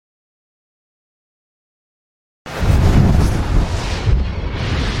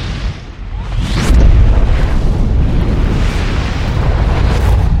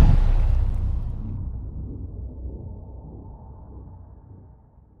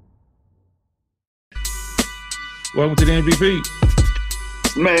Welcome to the MVP.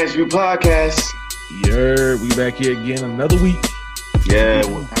 Smash You Podcast. We back here again another week. Yeah.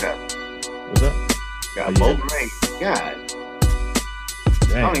 What's up? Got both grades. God.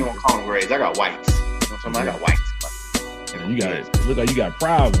 Dang. I don't even want to call them grades. I got whites. You know what I'm talking about? I got whites. Man, it look like you got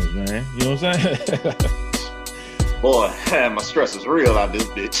problems, man. You know what I'm saying? Boy, my stress is real out this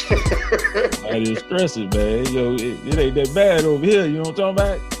bitch. That is stressing, man. Yo, it ain't that bad over here. You know what I'm talking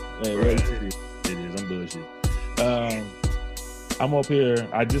about? Man, right. It is. I'm bullshit. I'm up here.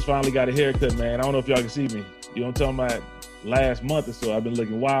 I just finally got a haircut, man. I don't know if y'all can see me. You know what I'm talking about? Last month or so, I've been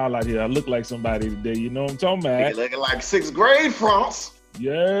looking wild out here. I look like somebody today. You know what I'm talking about? You're looking like sixth grade, France.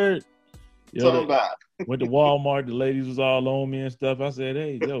 Yeah. Talking about. Went to Walmart. The ladies was all on me and stuff. I said,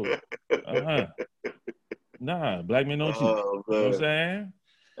 hey, yo, nah, black men don't cheat. You know what I'm saying?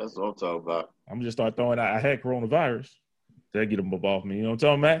 That's what I'm talking about. I'm gonna just start throwing out. I had coronavirus. That'll get them up off me. You know what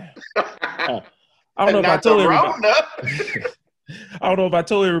I'm talking about? I don't know if I told everybody. I don't know if I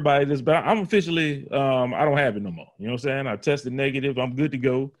told everybody this, but I'm officially, I don't have it no more. You know what I'm saying? I tested negative. I'm good to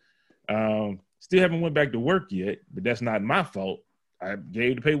go. Still haven't went back to work yet, but that's not my fault. I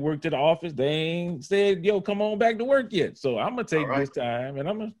gave the paperwork to the office. They ain't said, yo, come on back to work yet. So I'm going to take this time and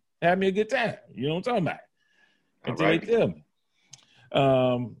I'm going to have me a good time. You know what I'm talking about? Until they tell me.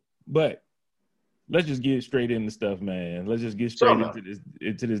 But let's just get straight into stuff, man. Let's just get straight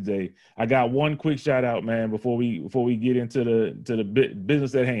into this day. I got one quick shout out, man, before we get into the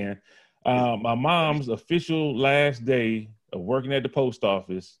business at hand. My mom's official last day of working at the post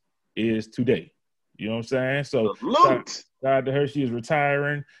office is today. You know what I'm saying? So shout out to her. She is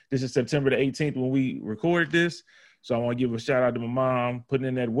retiring. This is September the 18th when we recorded this. So I want to give a shout out to my mom putting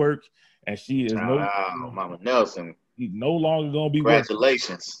in that work, and she is Mama Nelson. No longer gonna be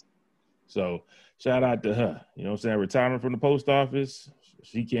congratulations. Working. So shout out to her. You know what I'm saying? Retirement from the post office.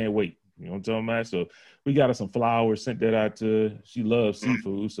 She can't wait. You know what I'm talking about? So we got her some flowers, sent that out to her. She loves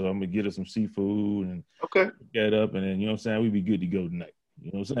seafood. So I'm going to get her some seafood and get up. And then, you know what I'm saying? We be good to go tonight.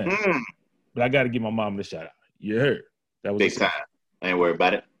 You know what I'm saying? But I got to give my mom the shout out. You heard. That was big time. I ain't worried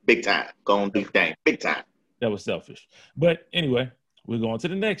about it. Big time. Go on, do thing. Big time. That was selfish. But anyway, we're going to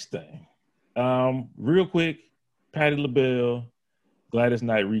the next thing. Real quick, Patti LaBelle, Gladys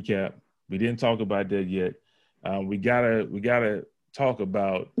Knight recap. We didn't talk about that yet. We gotta talk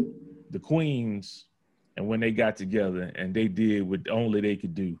about the Queens and when they got together and they did what only they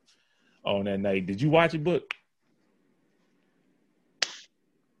could do on that night. Did you watch it, Book?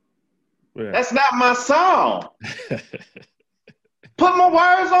 Yeah. That's not my song. Put my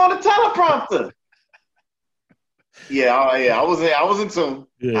words on the teleprompter. I was in tune.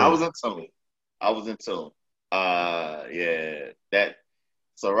 Yeah. I was in tune. That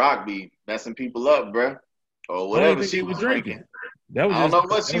Ciroc be messing people up, bro, or whatever she was drinking. I don't know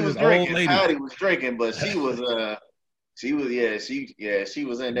what she was drinking. Patty was drinking, but she was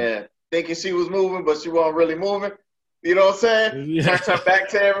in there thinking she was moving, but she wasn't really moving. You know what I'm saying? Yeah. Turned her back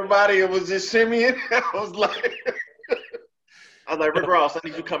to everybody. It was just shimmying. I was like, Rick Ross, I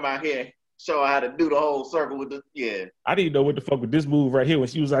need you to come out here, show her how to do the whole circle with the I didn't know what the fuck with this move right here when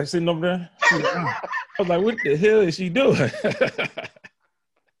she was like sitting over there. I was like, what the hell is she doing?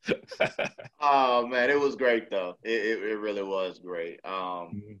 Oh man, it was great though. It really was great. I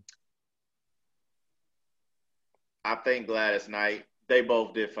think Gladys Knight, they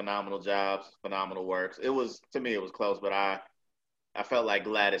both did phenomenal jobs, phenomenal works. It was, to me, it was close, but I felt like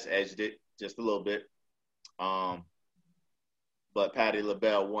Gladys edged it just a little bit. But Patti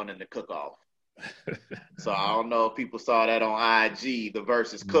LaBelle won in the cook-off. So I don't know if people saw that on IG, the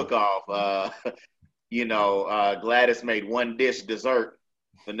versus cook-off. Gladys made one dish dessert,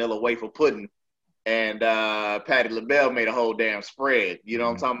 vanilla wafer pudding, and Patti LaBelle made a whole damn spread. You know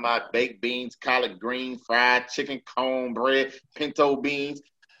what I'm talking about? Baked beans, collard greens, fried chicken, cornbread, pinto beans,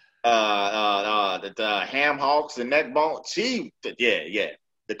 the ham hocks and neck bone. The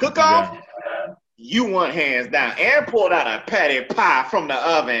cook-off, you won hands down. And pulled out a patty pie from the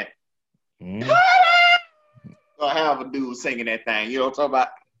oven. I'll have a dude singing that thing. You know what I'm talking about?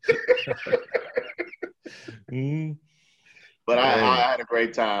 But I had a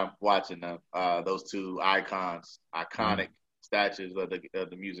great time watching them. Those two iconic statues of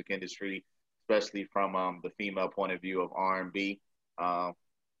the music industry, especially from the female point of view of R&B.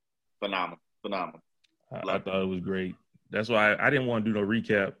 Phenomenal. I thought it was great. That's why I didn't want to do no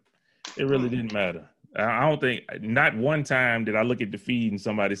recap. It really didn't matter. I don't think, not one time did I look at the feed and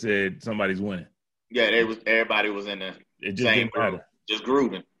somebody said somebody's winning. Yeah, everybody was in there. It just didn't matter. Just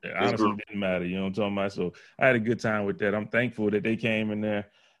grooving. It honestly didn't matter. You know what I'm talking about? So I had a good time with that. I'm thankful that they came in there.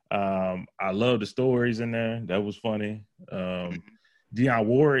 I love the stories in there. That was funny. Dionne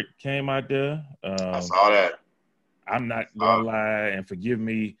Warwick came out there. I saw that. I'm not gonna lie and forgive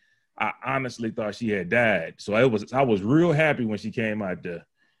me. I honestly thought she had died. So I was real happy when she came out there.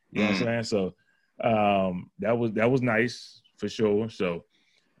 You know what I'm saying? So that was nice for sure. So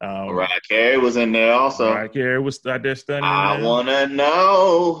Mariah Carey was in there also. Mariah Carey was out there stunning. I want to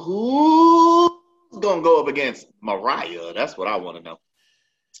know who's going to go up against Mariah. That's what I want to know.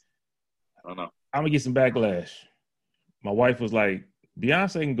 I don't know. I'm going to get some backlash. My wife was like,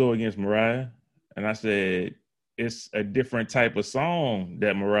 Beyonce can go against Mariah. And I said, it's a different type of song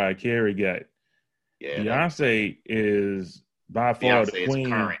that Mariah Carey got. Yeah, Beyonce is by far the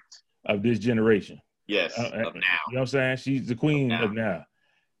queen of this generation. Yes, of now. You know what I'm saying? She's the queen of now.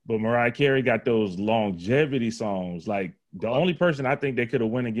 But Mariah Carey got those longevity songs. Like, the only person I think they could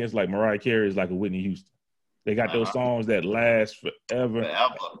have went against like Mariah Carey is like a Whitney Houston. They got those songs that last forever.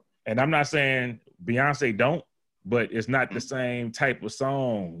 And I'm not saying Beyonce don't, but it's not the same type of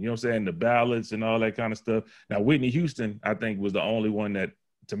song. You know what I'm saying? The ballads and all that kind of stuff. Now, Whitney Houston, I think, was the only one that,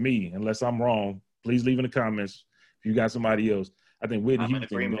 to me, unless I'm wrong, please leave in the comments if you got somebody else. I think Whitney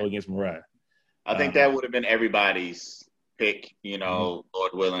Houston can go against Mariah. I think that would have been everybody's pick, you know,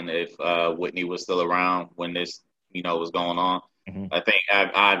 Lord willing, if Whitney was still around when this, you know, was going on. I think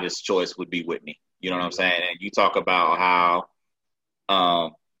obvious choice would be Whitney. You know what I'm saying? And you talk about how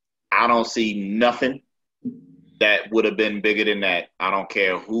I don't see nothing that would have been bigger than that. I don't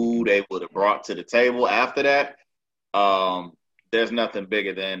care who they would have brought to the table after that. There's nothing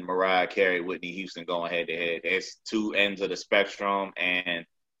bigger than Mariah Carey, Whitney Houston going head to head. It's two ends of the spectrum and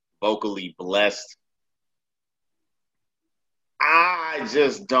vocally blessed. I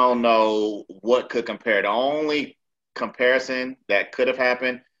just don't know what could compare. The only comparison that could have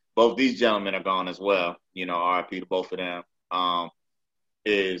happened, both these gentlemen are gone as well. You know, RIP to both of them,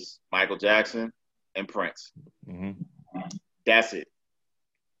 is Michael Jackson and Prince. That's it.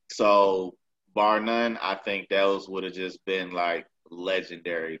 So, bar none, I think those would have just been like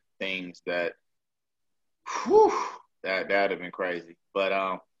legendary things that would have been crazy. But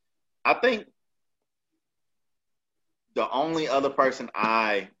I think the only other person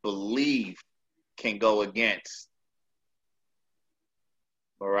I believe can go against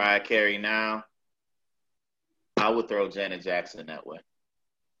Mariah Carey now, I would throw Janet Jackson that way.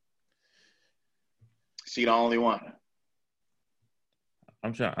 She the only one.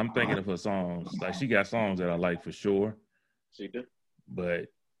 I'm thinking of her songs. Like, she got songs that I like for sure. She do. But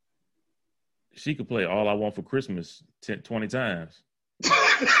she could play All I Want for Christmas 20 times.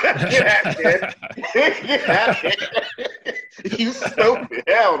 You stupid.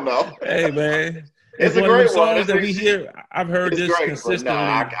 Hell no. Hey, man. It's a great songs that we hear. I've heard this great, consistently. No,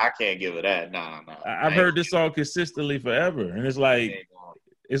 I can't give it that. No. I've heard this song consistently forever. And it's like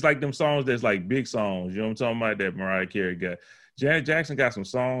them songs that's like big songs. You know what I'm talking about, that Mariah Carey got. Janet Jackson got some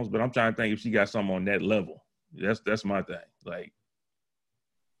songs, but I'm trying to think if she got something on that level. That's my thing. Like,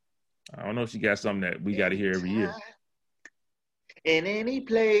 I don't know if she got something that we got to hear every year. In any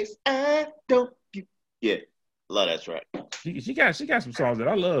place I don't. Yeah, love that track. She got some songs that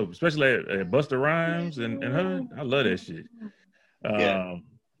I love, especially at Busta Rhymes and her. I love that shit.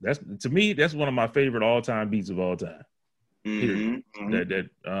 That's, to me, that's one of my favorite all time beats of all time. That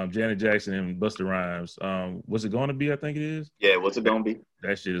Janet Jackson and Busta Rhymes. What's it gonna be? I think it is. Yeah, what's it gonna be?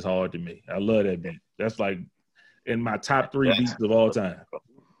 That shit is hard to me. I love that beat. That's like in my top 3 beats of all time.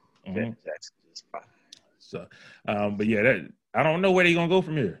 Janet Jackson is fine. So, but yeah, I don't know where they're gonna go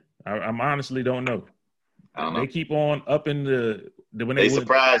from here. I honestly don't know. I don't know. They keep on up in the when they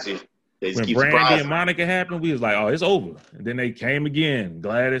surprise you. They when Brandy and Monica happened, we was like, oh, it's over. And then they came again,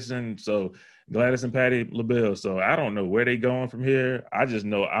 Gladys and Patti LaBelle. So I don't know where they going from here. I just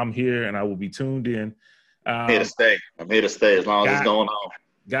know I'm here and I will be tuned in. I'm here to stay. I'm here to stay as long as it's going on.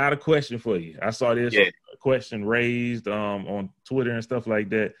 Got a question for you. I saw this question raised on Twitter and stuff like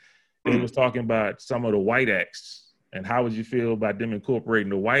that. They was talking about some of the white acts and how would you feel about them incorporating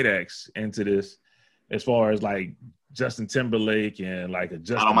the white acts into this, as far as like Justin Timberlake and like a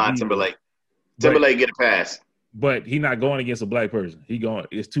Justin. I don't mind Timberlake. Timberlake get a pass. But he not going against a black person.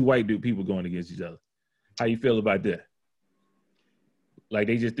 It's two white people going against each other. How you feel about that? Like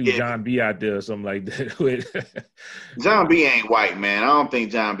they just threw John B out there or something like that. John B ain't white, man. I don't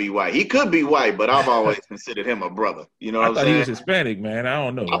think John B white. He could be white, but I've always considered him a brother. You know what I'm saying? I thought he was Hispanic, man. I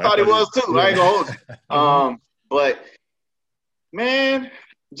don't know. I thought he was too. I ain't gonna hold you. But man,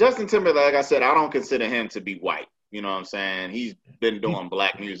 Justin Timberlake, like I said, I don't consider him to be white. You know what I'm saying? He's been doing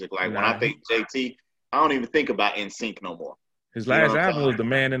black music. Like when I think JT, I don't even think about NSYNC no more. His last album was The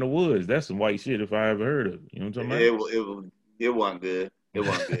Man in the Woods. That's some white shit if I ever heard of it. You know what I'm talking about? It wasn't good. It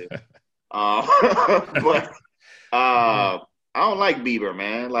wasn't good. But I don't like Bieber,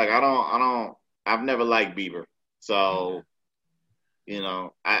 man. Like I've never liked Bieber. So,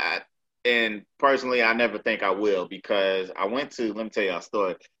 and personally, I never think I will because I went to, let me tell you a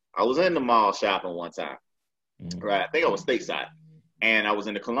story. I was in the mall shopping one time, right? I think I was stateside, and I was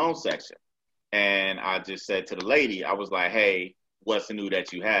in the cologne section. And I just said to the lady, I was like, hey, what's the new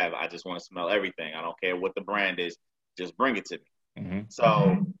that you have? I just want to smell everything. I don't care what the brand is. Just bring it to me. Mm-hmm.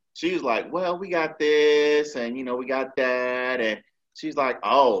 So she's like, well, we got this and, we got that. And she's like,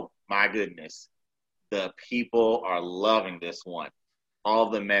 oh, my goodness. The people are loving this one. All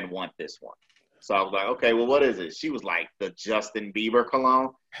the men want this one. So I was like, okay, well, what is it? She was like, the Justin Bieber cologne.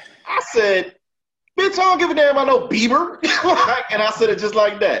 I said, bitch, I don't give a damn about no Bieber. And I said it just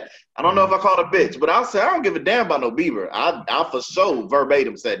like that. I don't know if I called a bitch, but I said, I don't give a damn about no Bieber. I for sure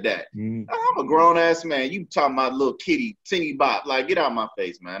verbatim said that. I'm a grown-ass man. You talking about little kitty, teeny bop. Like, get out of my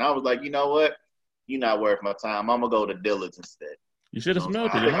face, man. I was like, you know what? You're not worth my time. I'm going to go to Dillard's instead. You should have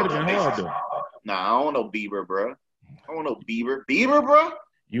smelled it. It might have been hard, though. Nah, I don't want no Bieber, bro. I don't want no Bieber. Bieber, bro?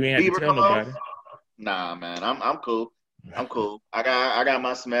 You ain't have to tell nobody. Nah, man. I'm cool. I'm cool. I got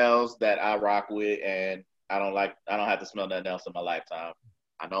my smells that I rock with, and I don't have to smell nothing else in my lifetime.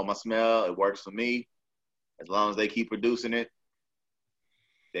 I know my smell. It works for me. As long as they keep producing it,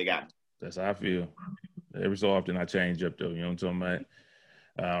 they got me. That's how I feel. Every so often I change up, though. You know what I'm talking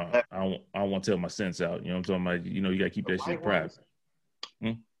about? I don't want to tell my sense out. You know what I'm talking about? You got to keep that shit private.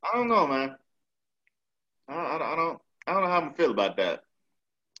 I don't know, man. I don't know how I feel about that.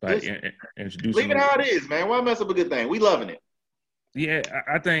 Like, leave it how it is, man. Why mess up a good thing? We loving it. Yeah,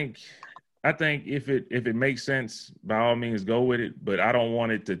 I think if it makes sense, by all means, go with it. But I don't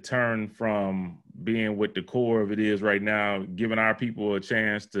want it to turn from being what the core of it is right now, giving our people a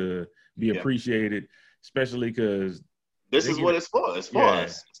chance to be appreciated, especially because this is what it's for. It's for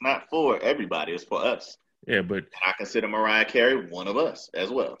us. It's not for everybody. It's for us. Yeah, but I consider Mariah Carey one of us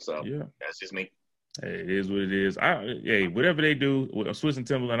as well. So that's just me. Hey, it is what it is. Whatever they do, Swiss and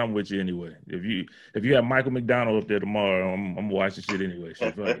Timberland, I'm with you anyway. If you have Michael McDonald up there tomorrow, I'm watching shit anyway.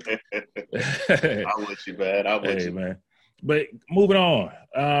 I'm with you, man. I'm with you, man. But moving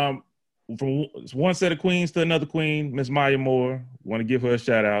on, from one set of queens to another queen, Miss Maya Moore. Want to give her a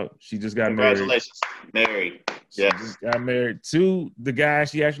shout out. She just got married. Congratulations, married. She just got married to the guy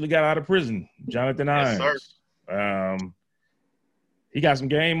she actually got out of prison, Jonathan Irons. Yes, sir. He got some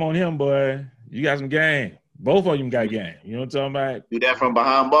game on him, boy. You got some game. Both of them got game. You know what I'm talking about? Do that from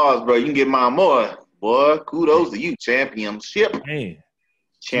behind bars, bro. You can get my more. Boy, kudos to you. Championship. Man.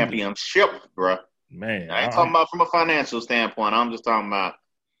 Championship, bro. Man. I ain't talking about from a financial standpoint. I'm just talking about,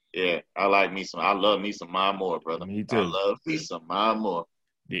 I love me some Maya Moore, brother. Me too. I love me some Maya Moore.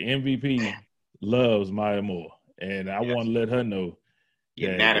 The MVP loves Maya Moore. And I want to let her know.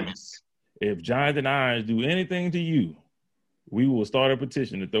 Unanimous. If Jonathan Irons do anything to you, we will start a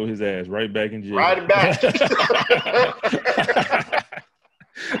petition to throw his ass right back in jail. Right back.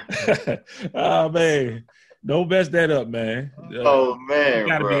 Oh, man. Don't mess that up, man. Oh,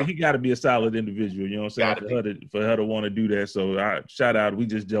 man, he got to be a solid individual, you know what I'm saying, for her to want to do that. So, shout out. We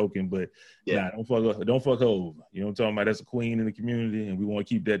just joking, but don't fuck her over. You know what I'm talking about? That's a queen in the community, and we want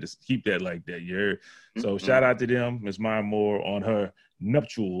to keep that like that. You heard? So, shout out to them, Miss Maya Moore, on her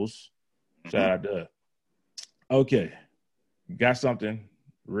nuptials. Shout out to her. Okay. Got something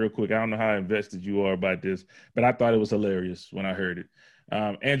real quick. I don't know how invested you are about this, but I thought it was hilarious when I heard it.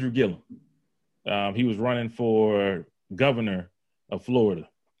 Andrew Gillum. He was running for governor of Florida.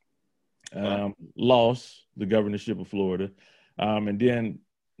 Lost the governorship of Florida. And then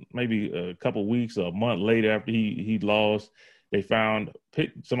maybe a couple weeks or a month later after he lost, they found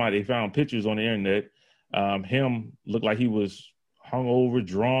pictures on the internet. Him looked like he was hungover,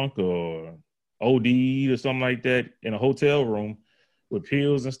 drunk, or OD'd or something like that in a hotel room with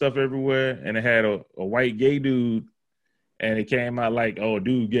pills and stuff everywhere. And it had a white gay dude, and it came out like, oh,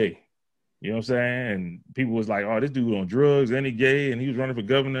 dude gay. You know what I'm saying? And people was like, oh, this dude on drugs, and he gay, and he was running for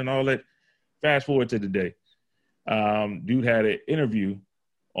governor and all that. Fast forward to today. Dude had an interview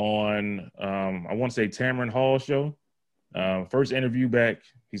on, I want to say Tamron Hall show. First interview back.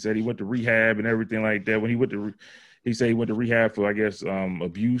 He said he went to rehab and everything like that. When he said he went to rehab for, I guess,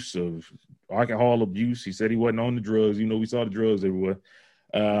 abuse of alcohol abuse. He said he wasn't on the drugs. We saw the drugs everywhere.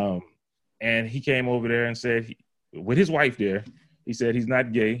 And he came over there and said, with his wife there, he said he's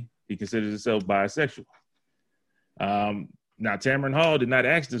not gay. He considers himself bisexual. Now, Tamron Hall did not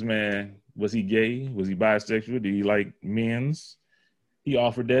ask this man, was he gay? Was he bisexual? Did he like men's? He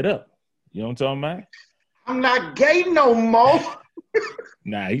offered that up. You know what I'm talking about? I'm not gay no more.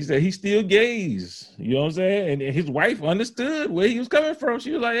 Nah, he said he still gays. You know what I'm saying? And his wife understood where he was coming from.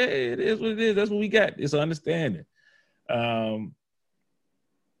 She was like, hey, it is what it is. That's what we got. It's an understanding. I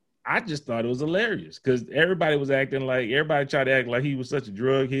I just thought it was hilarious because everybody tried to act like he was such a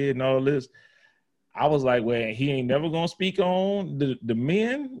drug head and all this. I was like, well, he ain't never gonna speak on the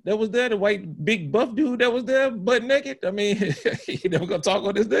men that was there, the white big buff dude that was there, butt naked. I mean, he never gonna talk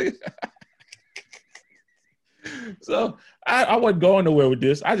on this nigga. So I wasn't going nowhere with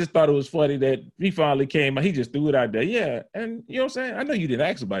this. I just thought it was funny that he finally came out. He just threw it out there. Yeah. And you know what I'm saying? I know you didn't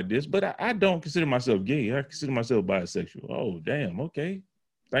ask about this, but I don't consider myself gay. I consider myself bisexual. Oh, damn. Okay.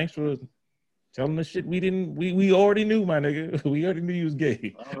 Thanks for telling us shit we already knew, my nigga. We already knew you was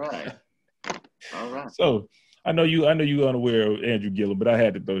gay. All right. So I know you unaware of Andrew Gillum, but I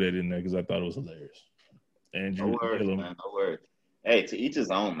had to throw that in there because I thought it was hilarious. Andrew Gillum. Man, no words. Hey, to each his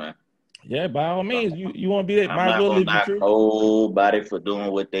own, man. Yeah, by all means, you want to be that. I'm not gonna knock nobody for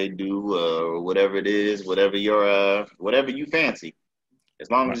doing what they do, or whatever it is, whatever you fancy.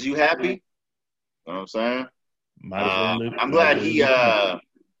 As long as you happy, you know what I'm saying. I'm glad he.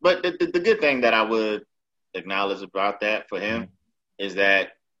 But the good thing that I would acknowledge about that for him is that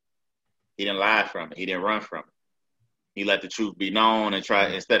he didn't lie from it. He didn't run from it. He let the truth be known and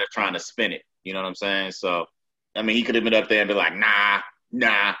instead of trying to spin it. You know what I'm saying? So, I mean, he could have been up there and be like, nah.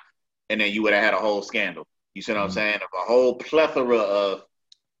 And then you would have had a whole scandal. You see what I'm saying? Of a whole plethora of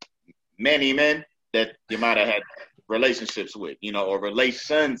many men that you might have had relationships with, or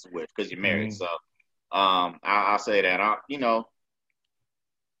relations with because you're married. So I'll say that.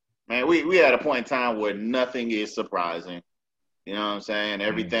 Man, we at a point in time where nothing is surprising. You know what I'm saying?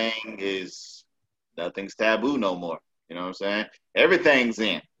 Nothing's taboo no more. You know what I'm saying? Everything's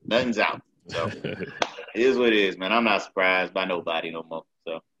in. Nothing's out. So it is what it is, man. I'm not surprised by nobody no more.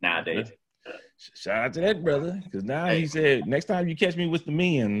 So nowadays. Shout out to that brother. Because now he said, next time you catch me with the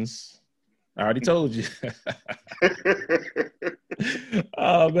men's, I already told you.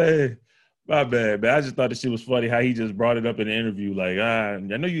 Oh, man. My bad, man. I just thought the shit was funny how he just brought it up in the interview. Like, I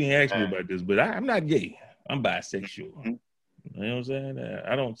know you ain't asked me about this, but I'm not gay. I'm bisexual. Mm-hmm. You know what I'm saying?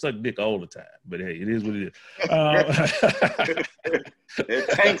 I don't suck dick all the time, but hey, it is what it is.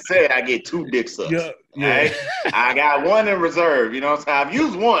 Tank said I get 2 dick sucks. Yeah. Right? I got 1 in reserve. You know what I'm saying? I've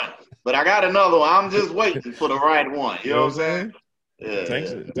used 1, but I got another one. I'm just waiting for the right one. You know what I'm saying? Yeah.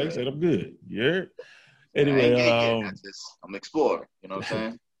 Tank said I'm good. Yeah. Anyway, I'm exploring. You know what I'm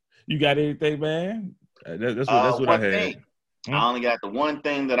saying? You got anything, man? That's what I had. I only got the one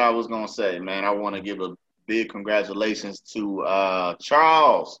thing that I was gonna say, man. I want to give a big congratulations to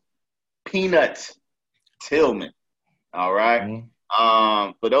Charles Peanut Tillman. All right.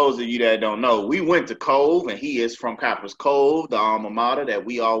 Mm-hmm. For those of you that don't know, we went to Cove, and he is from Copper's Cove, the alma mater that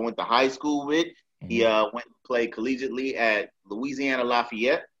we all went to high school with. Mm-hmm. He went and played collegiately at Louisiana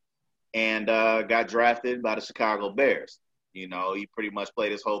Lafayette and got drafted by the Chicago Bears. You know, he pretty much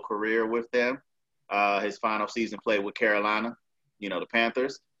played his whole career with them. His final season played with Carolina, the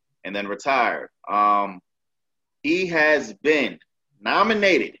Panthers, and then retired. He has been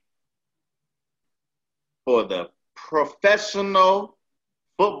nominated for the Professional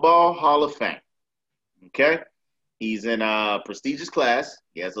Football Hall of Fame. Okay? He's in a prestigious class.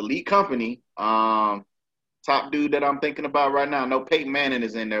 He has elite company. Top dude that I'm thinking about right now, I know Peyton Manning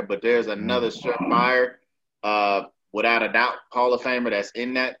is in there, but there's another surefire, without a doubt, Hall of Famer that's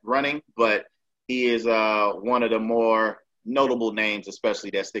in that running. But he is one of the more notable names,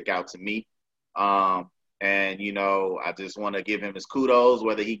 especially that stick out to me. And, I just want to give him his kudos,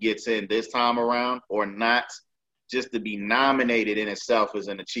 whether he gets in this time around or not. Just to be nominated in itself is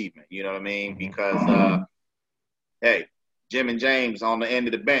an achievement. You know what I mean? Because, hey, Jim and James on the end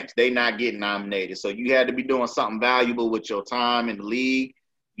of the bench, they not getting nominated. So you had to be doing something valuable with your time in the league,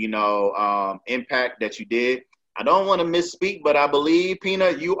 impact that you did. I don't want to misspeak, but I believe,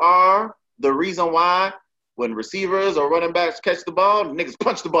 Peanut, you are the reason why when receivers or running backs catch the ball, niggas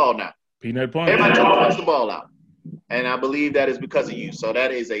punch the ball now. Peanut punch. Everybody trying to punch the ball out. And I believe that is because of you. So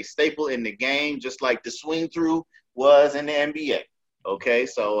that is a staple in the game, just like the swing through was in the NBA. Okay,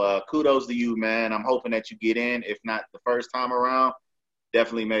 so kudos to you, man. I'm hoping that you get in. If not the first time around,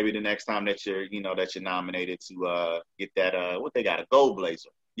 definitely maybe the next time that you're nominated to get that what they got, a gold blazer.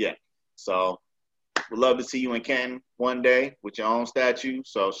 Yeah. So we'd love to see you in Canton one day with your own statue.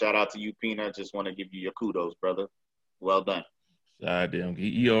 So shout out to you, Peanut. Just want to give you your kudos, brother. Well done. Damn,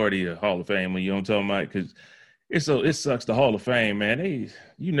 he already a Hall of Famer. You don't tell him, Mike, because it sucks. The Hall of Fame, man.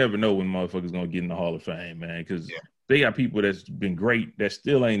 You never know when motherfuckers gonna get in the Hall of Fame, man, because they got people that's been great that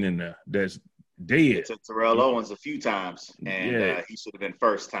still ain't in there. That's dead. It took Terrell Owens a few times, and he should have been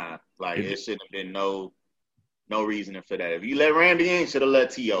first time. Like it shouldn't have been no reasoning for that. If you let Randy in, should have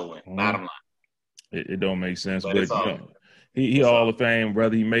let T.O. in. Bottom line. It don't make sense, but he Hall of Fame,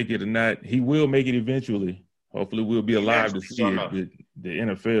 whether he make it or not. He will make it eventually. Hopefully we'll be alive to see it. The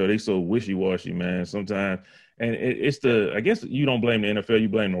NFL, they so wishy-washy, man, sometimes. And it's I guess you don't blame the NFL, you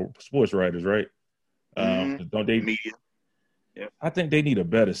blame the sports writers, right? Don't they? Media. Yeah. I think they need a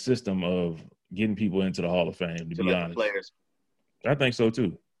better system of getting people into the Hall of Fame, to be honest. Players. I think so,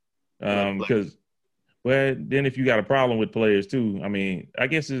 too. Because, well, then if you got a problem with players, too, I mean, I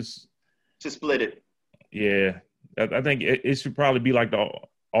guess it's – to split it. Yeah. I think it should probably be like the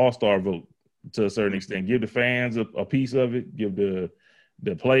all-star vote to a certain extent. Give the fans a piece of it, give the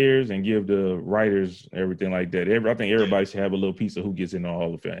players and give the writers everything like that. I think everybody should have a little piece of who gets in the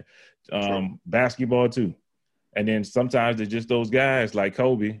Hall of Fame. Basketball, too. And then sometimes it's just those guys like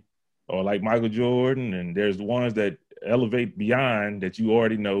Kobe or like Michael Jordan, and there's the ones that elevate beyond that you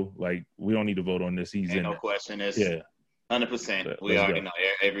already know, like, we don't need to vote on this. He's in no there. Question. It's 100%. We already know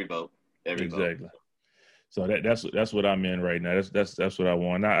every vote. Exactly. Vote. So that's what I'm in right now. That's what I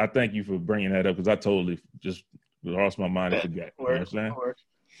want. I thank you for bringing that up because I totally just lost my mind and forgot. You know what I'm saying?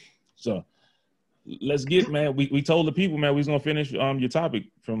 So let's get, man. We told the people, man, we was gonna finish your topic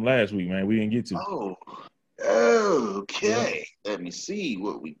from last week, man. We didn't get to. Okay. Yeah. Let me see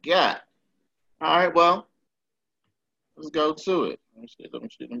what we got. All right, well, let's go to it. Let me see. That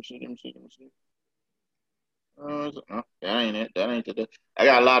ain't it. That ain't it. I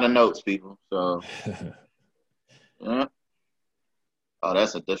got a lot of notes, people. So, yeah. Oh,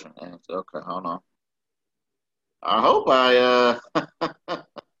 that's a different answer. Okay, hold on. I hope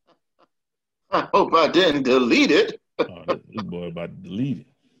I didn't delete it. This boy about to delete it.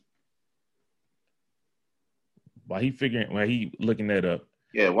 While he looking that up.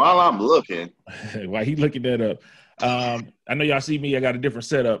 Yeah, while I'm looking. While he looking that up. I know y'all see me. I got a different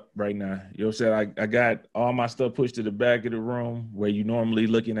setup right now. You know what I'm saying? I got all my stuff pushed to the back of the room where you normally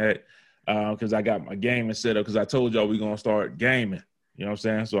looking at because I got my gaming set up because I told y'all we're going to start gaming. You know what I'm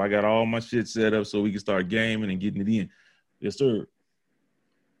saying? So I got all my shit set up so we can start gaming and getting it in. Yes, sir.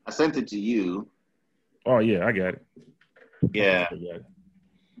 I sent it to you. Oh, yeah, I got it. Yeah. I got it.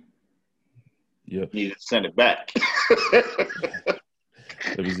 Yep. You need to send it back. Let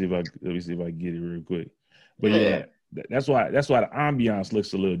me see if I can get it real quick. But yeah, that's why the ambiance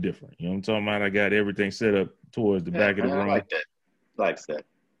looks a little different. You know what I'm talking about? I got everything set up towards the back of the room. I like that.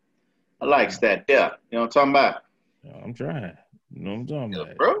 I like that. Yeah. You know what I'm talking about? I'm trying. You know what I'm talking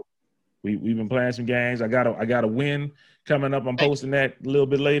about, bro. We've been playing some games. I got a win coming up. I'm posting that a little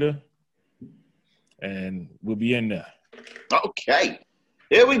bit later, and we'll be in there. Okay,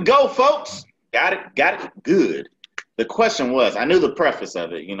 here we go, folks. Got it. Good. The question was, I knew the preface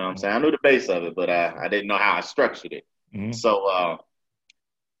of it. You know what I'm saying? I knew the base of it, but I didn't know how I structured it. Mm-hmm. So,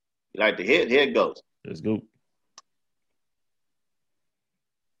 you like to hit? Here it goes. Let's go.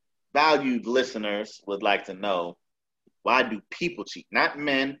 Valued listeners would like to know, why do people cheat? Not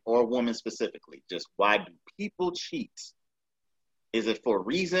men or women specifically. Just why do people cheat? Is it for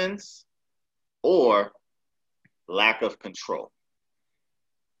reasons or lack of control?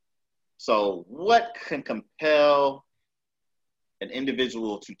 So what can compel an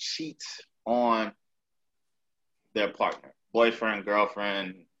individual to cheat on their partner? Boyfriend,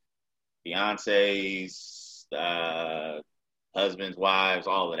 girlfriend, fiancés, husbands, wives,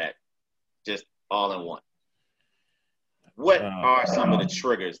 all of that. Just all in one. What are some of the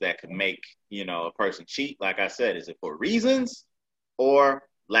triggers that could make, a person cheat? Like I said, is it for reasons or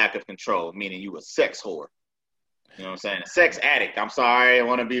lack of control, meaning you a sex whore? You know what I'm saying? A sex addict. I'm sorry. I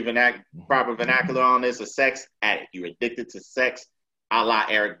want to be proper vernacular on this. A sex addict. You're addicted to sex a la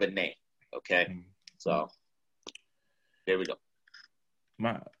Eric Benet. Okay? So, there we go.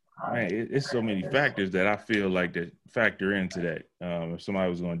 Man, it's so many factors that I feel like that factor into that. If somebody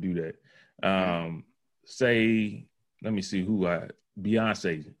was going to do that. Say, let me see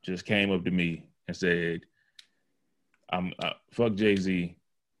Beyonce just came up to me and said, fuck Jay-Z.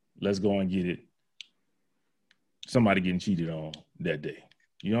 Let's go and get it. Somebody getting cheated on that day.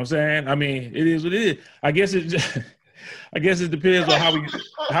 You know what I'm saying? I mean, it is what it is. I guess it depends on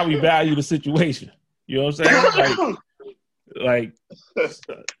how we value the situation. You know what I'm saying? Like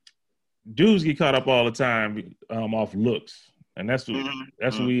dudes get caught up all the time off looks. And that's what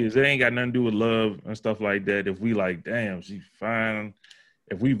we is. It ain't got nothing to do with love and stuff like that. If we like, damn, she's fine.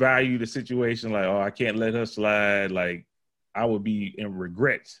 If we value the situation, like, oh, I can't let her slide. Like, I would be in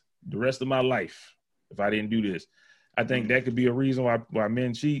regret the rest of my life if I didn't do this. I think that could be a reason why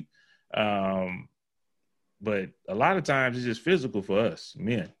men cheat. But a lot of times it's just physical for us,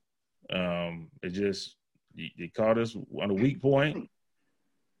 men. It caught us on a weak point.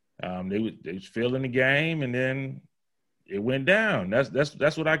 They was feeling the game, and then it went down.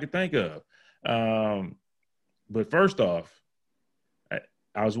 That's what I could think of. But first off,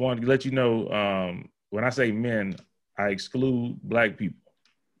 I was wanting to let you know, when I say men, I exclude black people.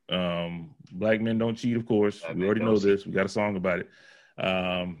 Black men don't cheat, of course. We already know this. We got a song about it.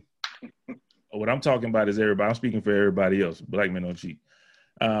 What I'm talking about is everybody. I'm speaking for everybody else. Black men don't cheat.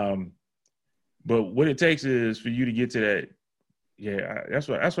 But what it takes is for you to get to that. Yeah, that's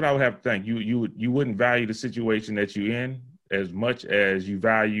what I would have to think. You wouldn't value the situation that you're in as much as you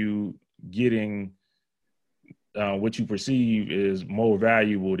value getting what you perceive is more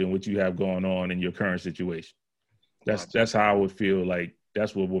valuable than what you have going on in your current situation. That's how I would feel like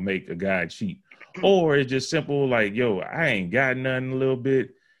that's what will make a guy cheat. Or it's just simple like, yo, I ain't got nothing a little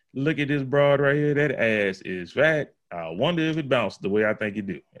bit. Look at this broad right here. That ass is fat. I wonder if it bounced the way I think it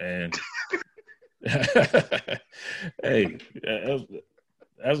do. And hey,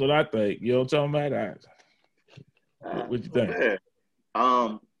 that's what I think. You know what I'm talking about? What you think?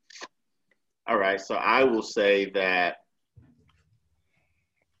 All right. So I will say that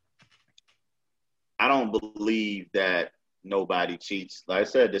I don't believe that nobody cheats. Like I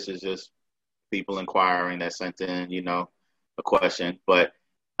said, this is just people inquiring that sent in, a question. But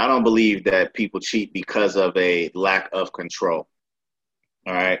I don't believe that people cheat because of a lack of control.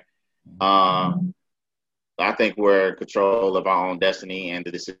 All right. I think we're in control of our own destiny and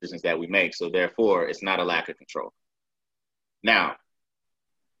the decisions that we make. So therefore, it's not a lack of control. Now,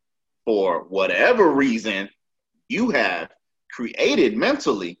 for whatever reason you have created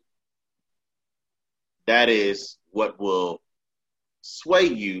mentally, that is what will sway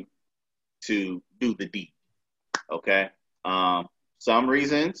you to do the deed. Okay. Some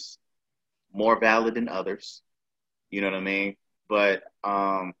reasons more valid than others. You know what I mean? But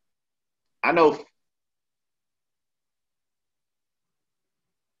I know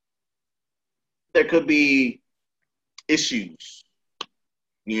there could be issues,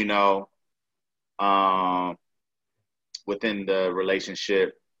 within the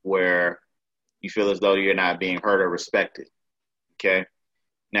relationship where you feel as though you're not being heard or respected. Okay.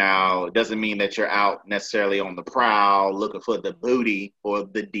 Now, it doesn't mean that you're out necessarily on the prowl looking for the booty or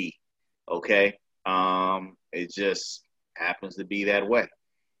the D. Okay. It just happens to be that way.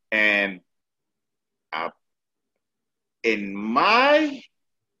 And I'll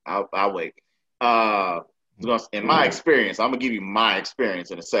wait. In my experience, I'm gonna give you my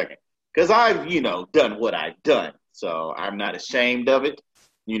experience in a second, because I've, done what I've done, so I'm not ashamed of it.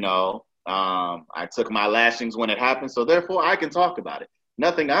 I took my lashings when it happened, so therefore I can talk about it.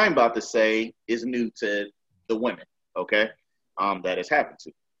 Nothing I'm about to say is new to the women, okay? That has happened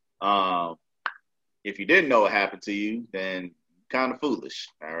to. If you didn't know what happened to you, then kind of foolish,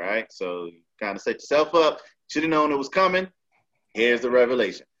 all right? So you kind of set yourself up. Should have known it was coming. Here's the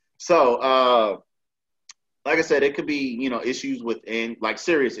revelation. So, like I said, it could be, issues within, like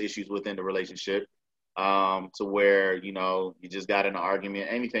serious issues within the relationship, to where, you just got in an argument,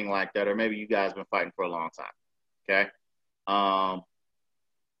 anything like that, or maybe you guys been fighting for a long time, okay?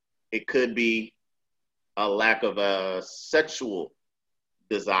 It could be a lack of a sexual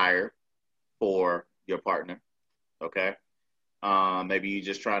desire for your partner, okay? Maybe you're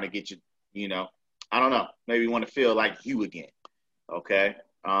just trying to get I don't know. Maybe you want to feel like you again, okay?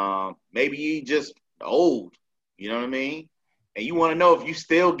 Maybe you just old, you know what I mean? And you want to know if you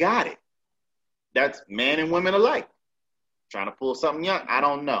still got it. That's men and women alike. Trying to pull something young, I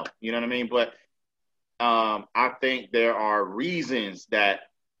don't know, you know what I mean? But I think there are reasons that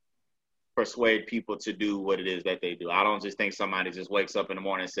persuade people to do what it is that they do. I don't just think somebody just wakes up in the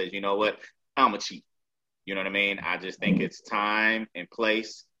morning and says, you know what, I'm a cheat. You know what I mean? I just think it's time and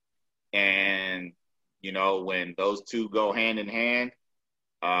place. And, when those two go hand in hand,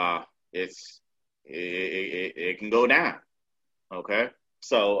 it can go down. Okay.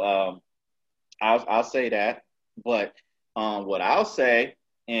 So I'll say that. But what I'll say,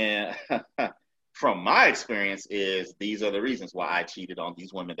 and from my experience, is these are the reasons why I cheated on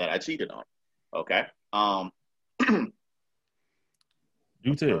these women that I cheated on. Okay.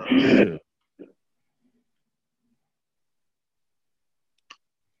 Do tell.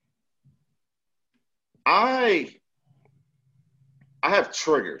 I have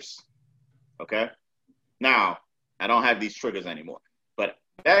triggers. Okay. Now, I don't have these triggers anymore. But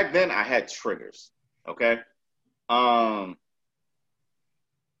back then I had triggers. Okay.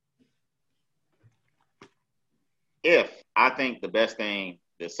 If I think the best thing,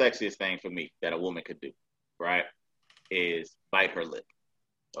 the sexiest thing for me that a woman could do, right, is bite her lip.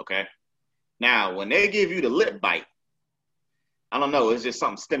 Okay. Now, when they give you the lip bite, I don't know, it's just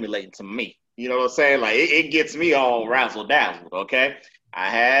something stimulating to me. You know what I'm saying? Like, it gets me all razzle dazzled. Okay. I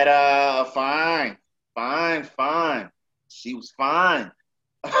had a fine. She was fine.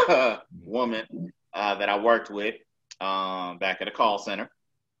 Woman that I worked with back at a call center.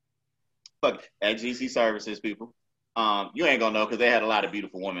 Fuck at GC Services, people. You ain't gonna know because they had a lot of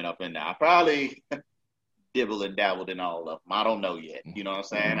beautiful women up in there. I probably dibble and dabbled in all of them. I don't know yet. You know what I'm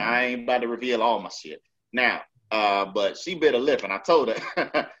saying? I ain't about to reveal all my shit now. But she bit a lip, and I told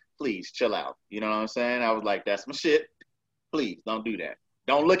her, please chill out. You know what I'm saying? I was like, that's my shit. Please don't do that.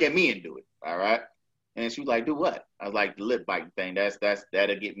 Don't look at me and do it. All right. And she was like, do what? I was like, the lip biting thing.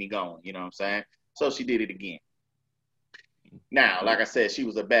 That'll get me going. You know what I'm saying? So she did it again. Now, like I said, she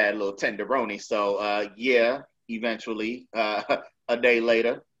was a bad little tenderoni. So yeah, eventually, a day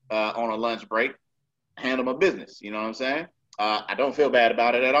later, on a lunch break, handle my business. You know what I'm saying? I don't feel bad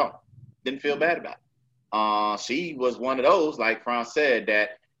about it at all. Didn't feel bad about it. She was one of those, like Franz said,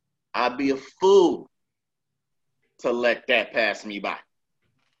 that I'd be a fool to let that pass me by.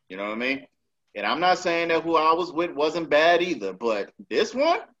 You know what I mean? And I'm not saying that who I was with wasn't bad either, but this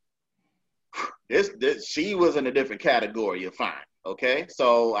one, she was in a different category of fine. Okay,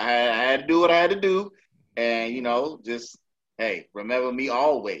 so I had to do what I had to do, and just hey, remember me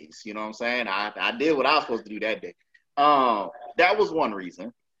always. You know what I'm saying? I did what I was supposed to do that day. That was one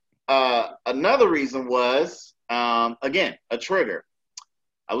reason. Another reason was again a trigger.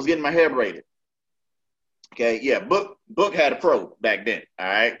 I was getting my hair braided. Okay, yeah, Book had a pro back then. All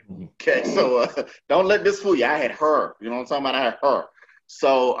right. Okay, so don't let this fool you. I had her. You know what I'm talking about? I had her.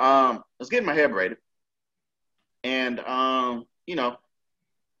 So I was getting my hair braided, and the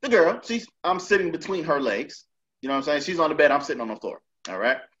girl, I'm sitting between her legs. You know what I'm saying? She's on the bed. I'm sitting on the floor. All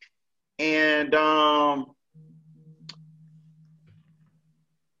right, and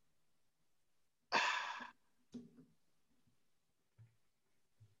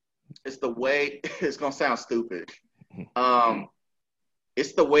it's the way. It's gonna sound stupid.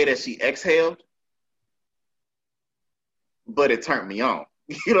 It's the way that she exhaled, but it turned me on.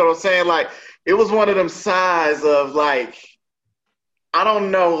 You know what I'm saying? Like, it was one of them sighs of like, I don't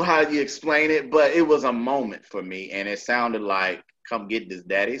know how you explain it, but it was a moment for me, and it sounded like, come get this,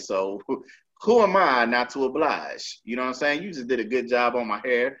 daddy. So who am I not to oblige? You know what I'm saying? You just did a good job on my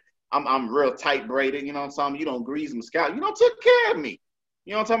hair. I'm real tight braided. You know what I'm saying? You don't grease my scalp. You don't took care of me.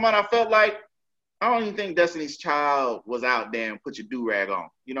 You know what I'm talking about? I felt like, I don't even think Destiny's Child was out there and put your do-rag on.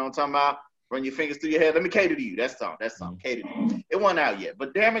 You know what I'm talking about? Run your fingers through your hair. Let me cater to you. That's something. Cater to you. It wasn't out yet.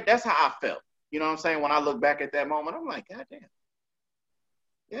 But damn it, that's how I felt. You know what I'm saying? When I look back at that moment, I'm like, God damn.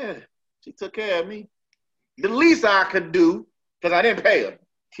 Yeah, she took care of me. The least I could do, because I didn't pay her.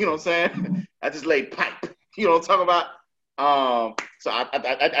 You know what I'm saying? I just laid pipe. You know what I'm talking about? So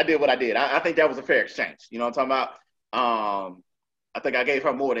I did what I did. I think that was a fair exchange. You know what I'm talking about? I think I gave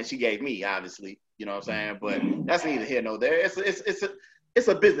her more than she gave me, obviously. You know what I'm saying? But that's neither here nor there. It's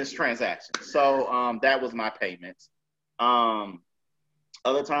a business transaction. So that was my payment.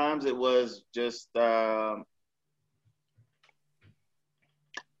 Other times it was just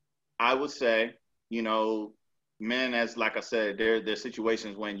I would say, men, as like I said, there's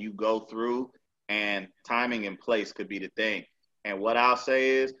situations when you go through and timing and place could be the thing. And what I'll say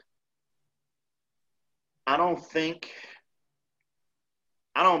is, I don't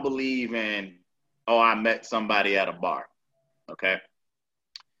believe in, I met somebody at a bar. Okay.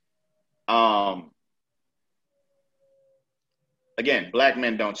 Again, black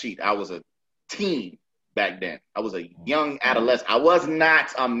men don't cheat. I was a teen back then. I was a young adolescent. I was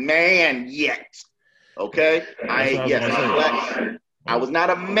not a man yet. Okay. I was not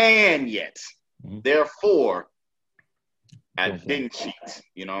a man yet. Therefore, I didn't cheat.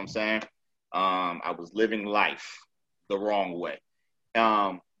 You know what I'm saying? I was living life the wrong way.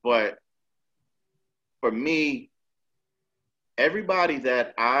 But for me, everybody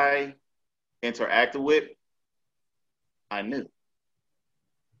that I interacted with, I knew.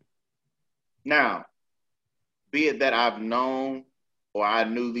 Now, be it that I've known or I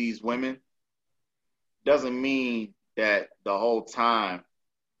knew these women, doesn't mean that the whole time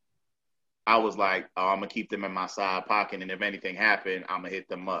I was like, I'm going to keep them in my side pocket, and if anything happened, I'm going to hit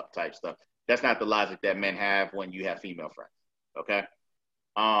them up type stuff. That's not the logic that men have when you have female friends, okay?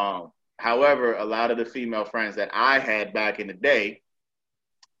 However, a lot of the female friends that I had back in the day,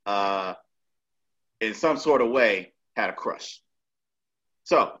 in some sort of way, had a crush.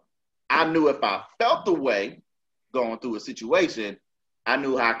 So I knew if I felt the way going through a situation, I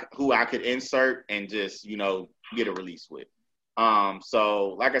knew who I could insert and just, get a release with.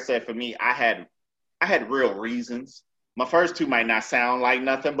 So like I said, for me, I had real reasons. My first two might not sound like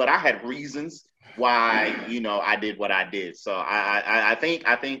nothing, but I had reasons why, I did what I did. So I think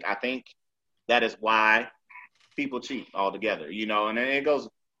that is why people cheat altogether, and it goes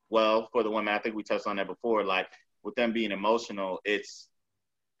well for the women. I think we touched on that before. Like, with them being emotional,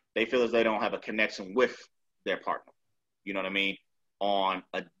 they feel as they don't have a connection with their partner. You know what I mean? On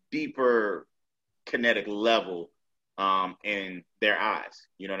a deeper kinetic level in their eyes.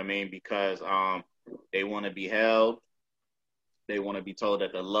 You know what I mean? Because they want to be held. They want to be told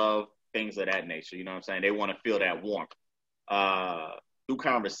that they're loved, things of that nature. You know what I'm saying? They want to feel that warmth through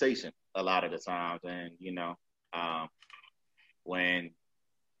conversation a lot of the times. And, you know, when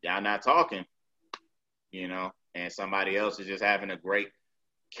y'all not talking, you know, and somebody else is just having a great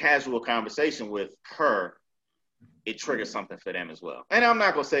casual conversation with her, it triggers something for them as well. And I'm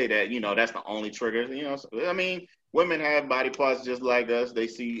not going to say that, you know, that's the only trigger. You know, I mean, women have body parts just like us. They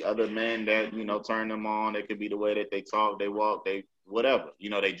see other men that, you know, turn them on. It could be the way that they talk, they walk, they whatever. You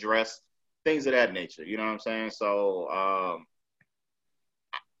know, they dress, things of that nature. You know what I'm saying? So,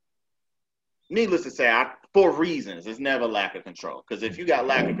 needless to say, for reasons, it's never lack of control. Because if you got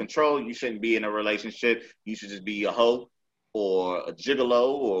lack of control, you shouldn't be in a relationship. You should just be a hoe or a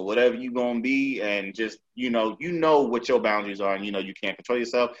gigolo or whatever you're going to be. And just, you know what your boundaries are and you know you can't control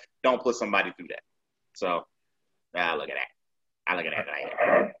yourself. Don't put somebody through that. So, look at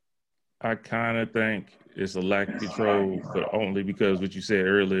that. I kind of think it's a lack of control, but only because what you said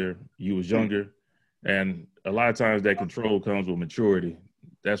earlier, you was younger. And a lot of times that control comes with maturity.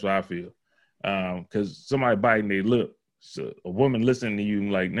 That's what I feel. Because somebody biting their lip, so a woman listening to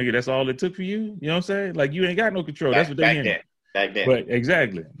you like, nigga, that's all it took for you? You know what I'm saying? Like, you ain't got no control. That's what they hear. Back then. But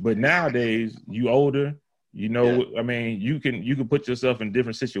exactly. But nowadays, you older, you know, I mean, you can put yourself in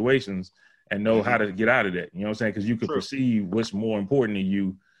different situations and know how to get out of that. You know what I'm saying? Because you can perceive what's more important to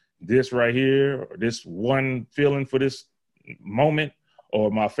you, this right here, or this one feeling for this moment, or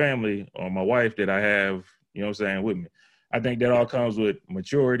my family or my wife that I have, you know what I'm saying, with me. I think that all comes with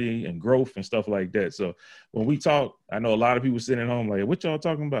maturity and growth and stuff like that. So when we talk, I know a lot of people sitting at home like, what y'all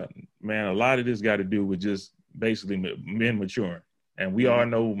talking about? Man, a lot of this got to do with just basically men maturing. And we all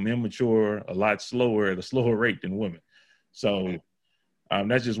know men mature a lot slower at a slower rate than women. So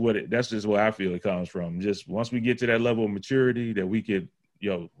that's just where I feel it comes from. Just once we get to that level of maturity that we could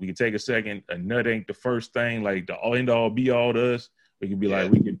take a second. A nut ain't the first thing, like the end all be all to us. We could be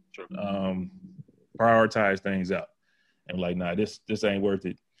like, we could prioritize things out. And like, nah, this ain't worth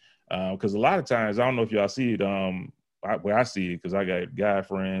it. Because a lot of times, I don't know if y'all see it, where I see it, because I got guy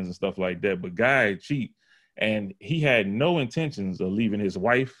friends and stuff like that, but guy cheat, and he had no intentions of leaving his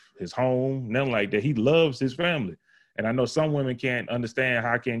wife, his home, nothing like that. He loves his family. And I know some women can't understand,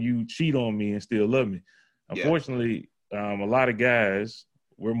 how can you cheat on me and still love me? Unfortunately, a lot of guys,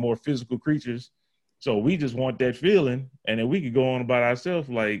 we're more physical creatures, so we just want that feeling, and then we could go on about ourselves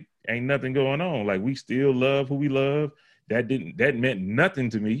like ain't nothing going on. Like, we still love who we love. That meant nothing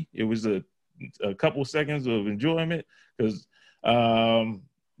to me. It was a couple seconds of enjoyment, because a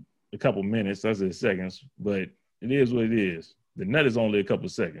couple minutes, I said seconds, but it is what it is. The nut is only a couple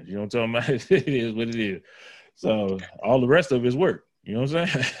seconds. You know what I'm talking about? It is what it is. So all the rest of it is work. You know what I'm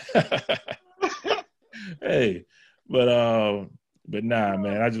saying? Hey, but nah,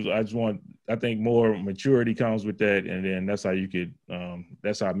 man. I think more maturity comes with that, and then that's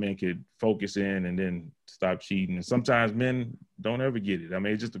how men could focus in and then stop cheating. And sometimes men don't ever get it. I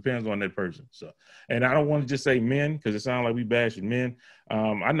mean, it just depends on that person. So, and I don't want to just say men, because it sounds like we bashing men.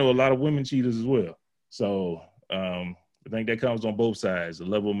 I know a lot of women cheaters as well. So I think that comes on both sides. The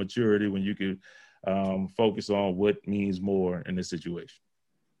level of maturity when you could focus on what means more in this situation.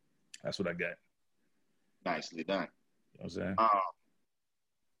 That's what I got. Nicely done. You know what I'm saying?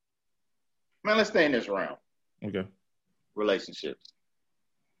 Man, let's stay in this realm. Okay. Relationships.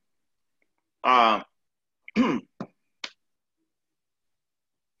 Got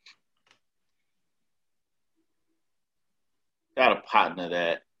a partner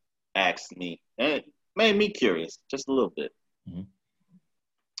that asked me, and it made me curious just a little bit. Mm-hmm.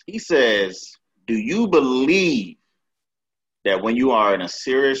 He says, do you believe that when you are in a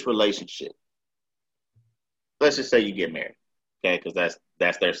serious relationship, let's just say you get married, okay, because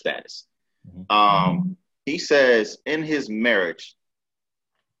that's their status. Mm-hmm. He says in his marriage,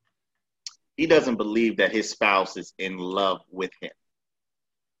 he doesn't believe that his spouse is in love with him.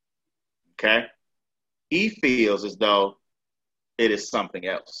 Okay? He feels as though it is something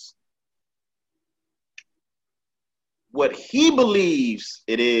else. What he believes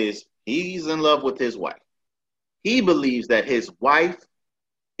it is, he's in love with his wife. He believes that his wife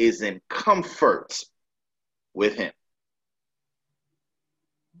is in comfort with him.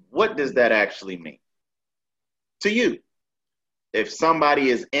 What does that actually mean to you? If somebody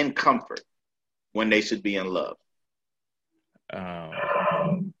is in comfort when they should be in love?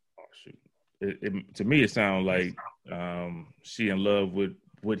 To me, it sounds like she in love with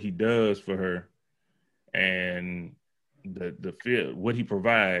what he does for her, and the feel what he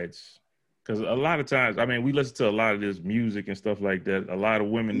provides, Because a lot of times, I mean, we listen to a lot of this music and stuff like that. A lot of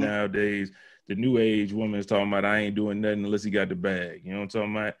women nowadays, the new age woman is talking about, I ain't doing nothing unless he got the bag. You know what I'm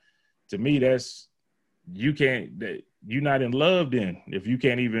talking about? To me, that's, you're not in love then. If you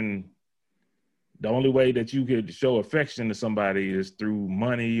can't even, the only way that you could show affection to somebody is through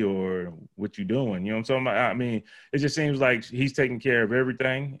money or what you're doing. You know what I'm talking about? I mean, it just seems like he's taking care of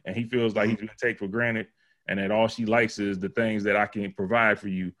everything and he feels like he's going to take for granted and that all she likes is the things that I can provide for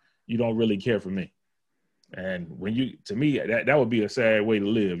you. You don't really care for me. And when you, to me, that would be a sad way to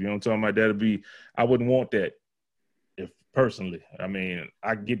live. You know what I'm talking about? I wouldn't want that if personally. I mean,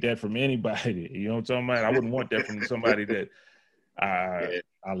 I get that from anybody. You know what I'm talking about? I wouldn't want that from somebody that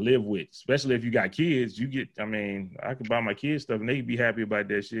I live with, especially if you got kids. I could buy my kids stuff and they'd be happy about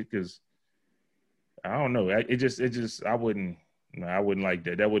that shit because I don't know. I wouldn't like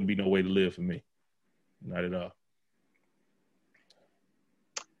that. That wouldn't be no way to live for me. Not at all.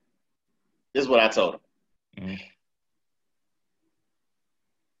 This is what I told him.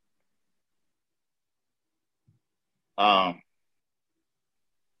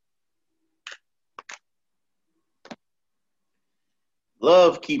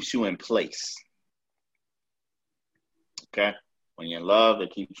 Love keeps you in place. Okay? When you're in love,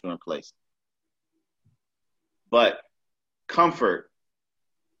 it keeps you in place. But comfort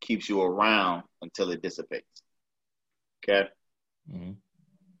keeps you around until it dissipates. Okay? Mm-hmm.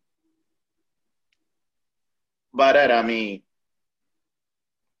 By that, I mean,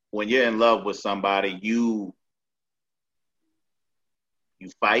 when you're in love with somebody, you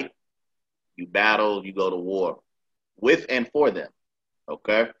fight, you battle, you go to war with and for them.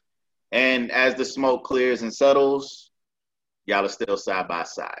 Okay? And as the smoke clears and settles, y'all are still side by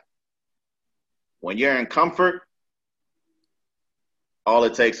side. When you're in comfort, all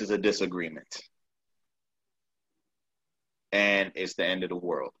it takes is a disagreement. And it's the end of the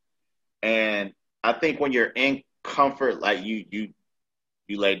world. And I think when you're in comfort, like you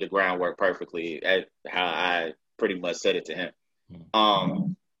laid the groundwork perfectly at how I pretty much said it to him.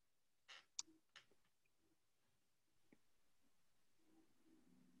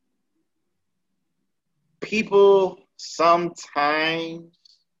 People sometimes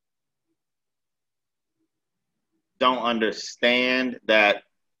don't understand that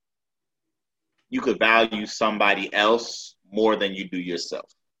you could value somebody else more than you do yourself.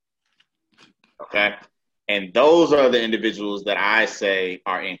 Okay? And those are the individuals that I say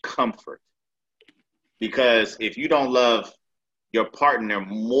are in comfort. Because if you don't love your partner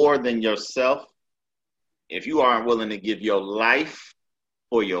more than yourself, if you aren't willing to give your life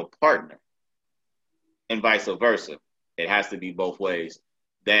for your partner, and vice versa, it has to be both ways,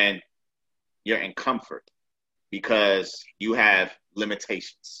 then you're in comfort because you have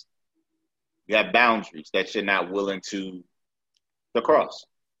limitations. You have boundaries that you're not willing to cross.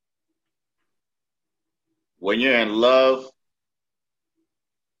 When you're in love,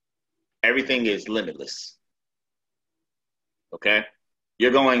 everything is limitless. Okay?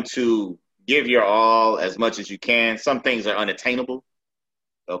 You're going to give your all as much as you can. Some things are unattainable.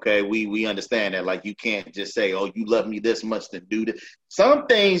 Okay, we understand that. Like, you can't just say, oh, you love me this much to do this. Some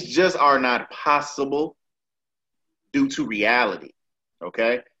things just are not possible due to reality.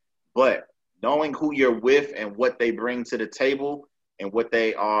 Okay? But knowing who you're with and what they bring to the table and what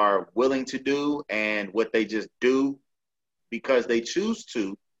they are willing to do and what they just do because they choose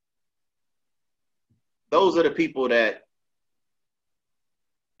to, those are the people that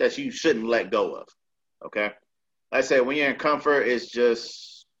you shouldn't let go of. Okay? Like I said, when you're in comfort, it's just,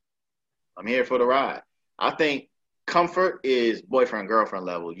 I'm here for the ride. I think comfort is boyfriend-girlfriend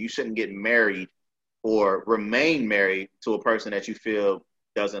level. You shouldn't get married or remain married to a person that you feel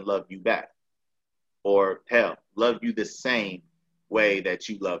doesn't love you back. Or, hell, love you the same way that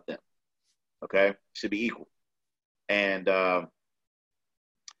you love them. Okay? Should be equal. And I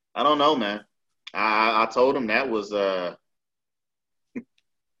don't know, man. I told him that was that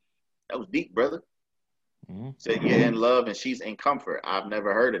was deep, brother. Mm-hmm. Said you're in love and she's in comfort. I've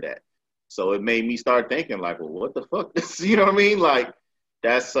never heard of that. So it made me start thinking, like, well, what the fuck? You know what I mean? Like,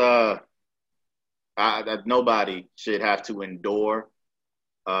 that's that nobody should have to endure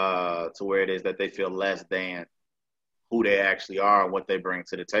to where it is that they feel less than who they actually are and what they bring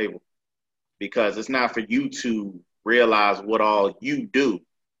to the table. Because it's not for you to realize what all you do.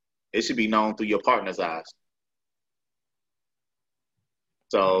 It should be known through your partner's eyes.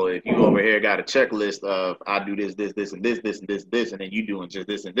 So if you over here got a checklist of I do this, and this, and this, and then you doing just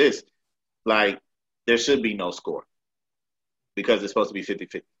this and this, like, there should be no score because it's supposed to be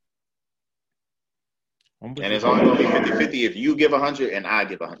 50-50. And it's only going to be 50-50 if you give 100 and I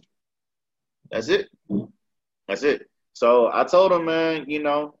give 100. That's it. That's it. So I told him, man,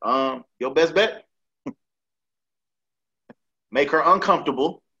 your best bet, make her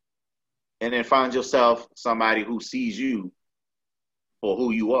uncomfortable, and then find yourself somebody who sees you for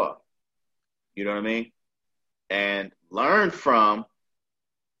who you are. You know what I mean? And learn from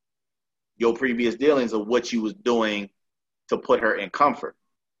your previous dealings of what you was doing to put her in comfort.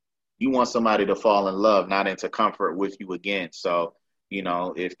 You want somebody to fall in love, not into comfort with you again. So,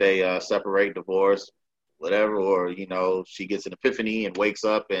 if they separate, divorce, whatever, or, she gets an epiphany and wakes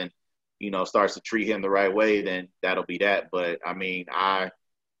up and, starts to treat him the right way, then that'll be that. But I mean,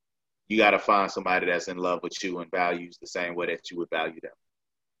 you got to find somebody that's in love with you and values the same way that you would value them.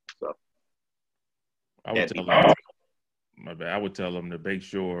 So I would tell him, I would tell him to make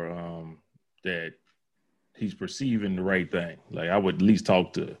sure that he's perceiving the right thing. Like, I would at least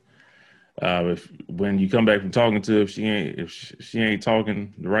talk to her. If when you come back from talking to her, if she ain't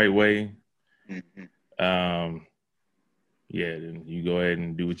talking the right way, then you go ahead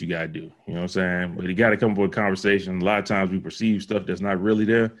and do what you gotta do. You know what I'm saying? But you got to come up with a conversation. A lot of times we perceive stuff that's not really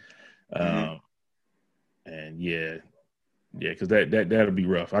there, and because that'll be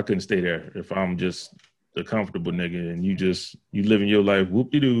rough. I couldn't stay there if I'm just a comfortable nigga and you living your life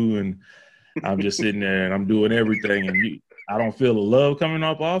whoop-de-doo, and I'm just sitting there and I'm doing everything, and I don't feel the love coming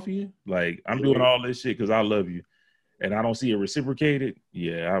up off you. Like, I'm doing all this shit because I love you, and I don't see it reciprocated.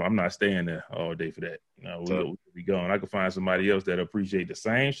 Yeah, I'm not staying there all day for that. We'll be going. I could find somebody else that appreciate the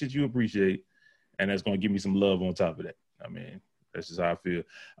same shit you appreciate, and that's going to give me some love on top of that. I mean, that's just how I feel.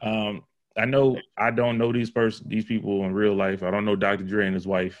 I know I don't know these people in real life. I don't know Dr. Dre and his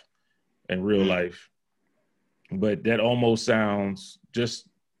wife in real life, but that almost sounds just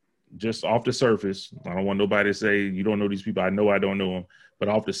off the surface. I don't want nobody to say you don't know these people. I know I don't know them, but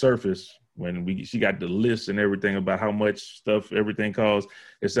off the surface, when she got the list and everything about how much stuff everything costs,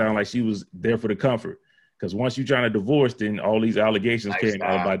 it sounded like she was there for the comfort. Because once you're trying to divorce, then all these allegations came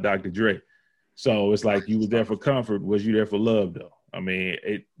out about Dr. Dre. So it's like you was there for comfort. Was you there for love, though? I mean,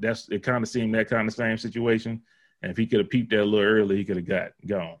 it kind of seemed that kind of same situation. And if he could have peeped that a little early, he could have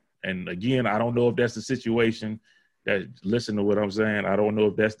gone. And again, I don't know if that's the situation. Listen to what I'm saying. I don't know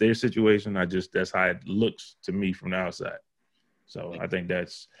if that's their situation. That's how it looks to me from the outside. So I think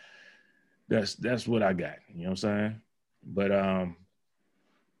that's what I got. You know what I'm saying? But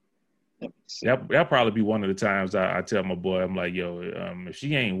that'll probably be one of the times I tell my boy, I'm like, yo, if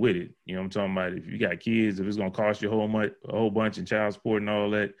she ain't with it, you know what I'm talking about? If you got kids, if it's gonna cost you a whole bunch in child support and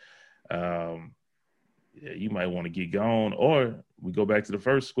all that, you might want to get gone. Or we go back to the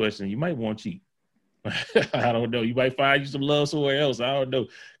first question, you might want to cheat. I don't know. You might find you some love somewhere else. I don't know,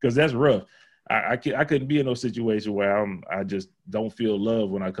 because that's rough. I couldn't be in no situation where I just don't feel love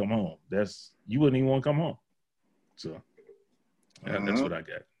when I come home. You wouldn't even want to come home. So that's what I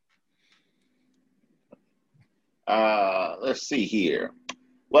got. Let's see here.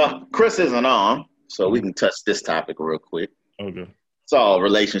 Well, Chris isn't on, so we can touch this topic real quick. Okay. It's all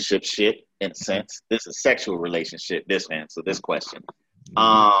relationship shit in a sense. This is sexual relationship. This question.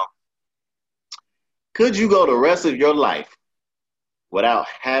 Could you go the rest of your life without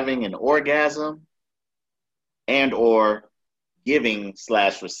having an orgasm and or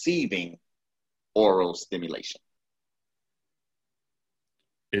giving/receiving oral stimulation?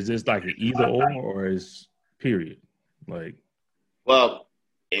 Is this like an either or is period? Like, well,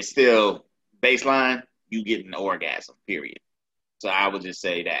 it's still baseline, you get an orgasm, period. So I would just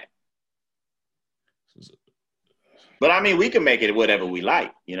say that. But I mean, we can make it whatever we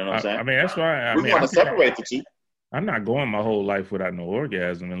like. You know what I'm saying? I mean, that's why we want to separate the two. I'm not going my whole life without no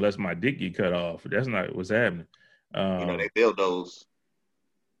orgasm unless my dick get cut off. That's not what's happening. They build those.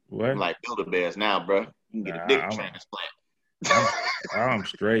 What? Like Build-A-Bears now, bro. You can get a dick transplant. I'm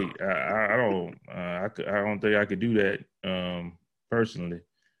straight. I don't think I could do that personally.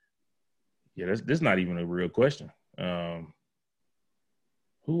 Yeah, this not even a real question. Who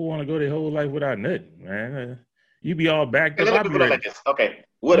want to go their whole life without nothing, man? You be all backed up. Let me put it like this. Okay,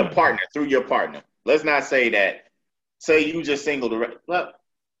 with a partner, through your partner. Let's not say that. Say you just single. Well,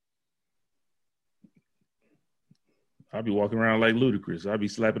 I'll be walking around like Ludacris. I'll be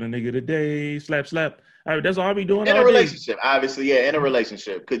slapping a nigga today, slap. That's all I'll be doing. In a relationship, obviously, yeah. In a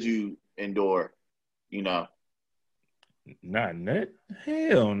relationship, could you endure? Not that.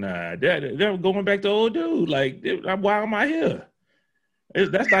 Hell nah. They're going back to old dude. Like, why am I here?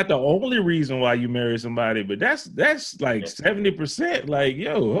 That's not the only reason why you marry somebody, but that's like 70%. Like,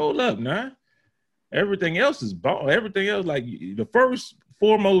 yo, hold up, nah. Everything else is ball. Everything else, like the first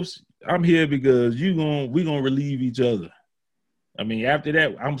foremost, I'm here because we gonna relieve each other. I mean, after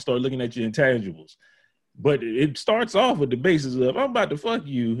that, I'm gonna start looking at your intangibles. But it starts off with the basis of I'm about to fuck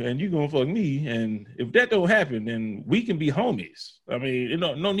you and you're gonna fuck me. And if that don't happen, then we can be homies. I mean,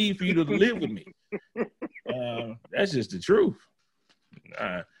 no need for you to live with me. That's just the truth.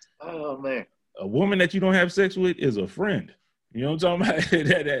 Oh man. A woman that you don't have sex with is a friend. You know what I'm talking about?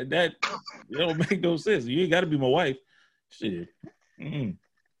 that don't make no sense. You ain't gotta be my wife. Shit. Mm-mm.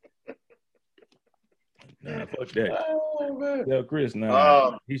 Nah, fuck that. Oh man. Tell Chris, he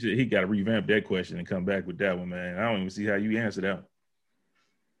got to revamp that question and come back with that one, man. I don't even see how you answer that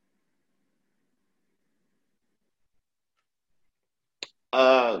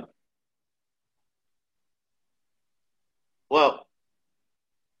one. Well,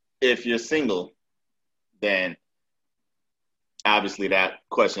 if you're single, then obviously that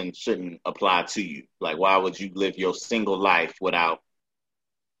question shouldn't apply to you. Like, why would you live your single life without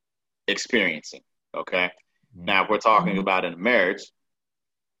experiencing? Okay. Mm-hmm. Now, if we're talking about in a marriage,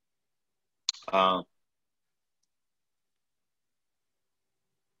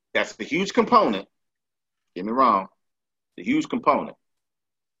 that's the huge component. Get me wrong, the huge component.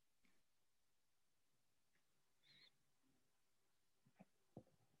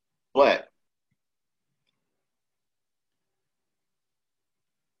 But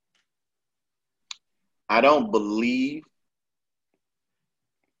I don't believe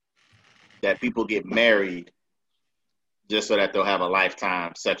that people get married just so that they'll have a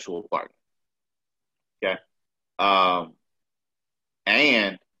lifetime sexual partner. Okay.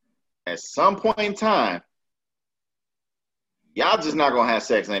 And at some point in time, y'all just not going to have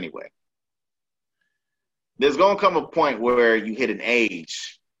sex anyway. There's going to come a point where you hit an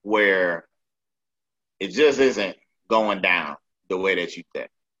age where it just isn't going down the way that you think.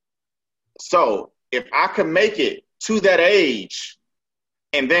 So if I could make it to that age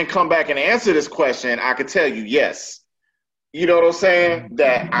and then come back and answer this question, I could tell you yes. You know what I'm saying?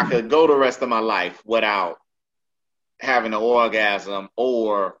 That I could go the rest of my life without having an orgasm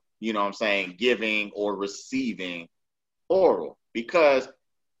or, you know what I'm saying, giving or receiving oral. Because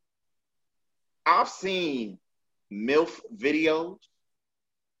I've seen MILF videos.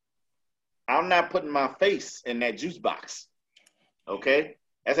 I'm not putting my face in that juice box. Okay?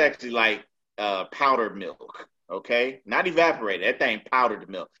 That's actually like powdered milk. Okay? Not evaporated. That thing powdered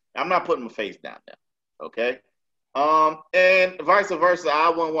milk. I'm not putting my face down there. Okay? And vice versa. I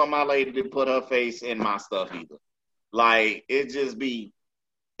wouldn't want my lady to put her face in my stuff either. Like, it just be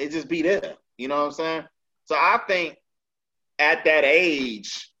there. You know what I'm saying? So I think at that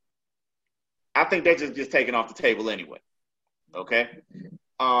age, I think that's just taken off the table anyway. Okay?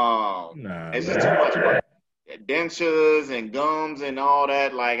 It's just too much work. Dentures and gums and all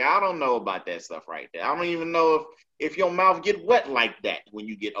that. Like, I don't know about that stuff right there. I don't even know if your mouth get wet like that when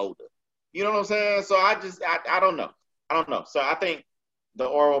you get older. You know what I'm saying? So I don't know. I don't know. So I think the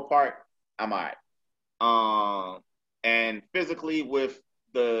oral part, I'm all right. And physically with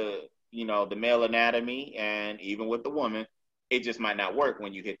the male anatomy and even with the woman, it just might not work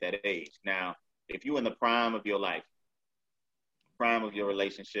when you hit that age. Now, if you're in the prime of your life, prime of your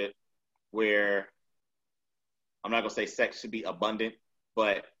relationship, where I'm not going to say sex should be abundant,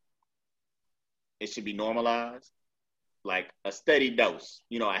 but it should be normalized, like a steady dose,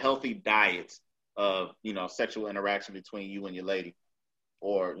 a healthy diet of, sexual interaction between you and your lady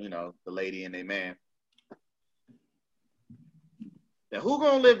or, the lady and their man. Now, who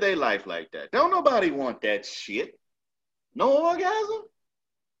going to live their life like that? Don't nobody want that shit. No orgasm?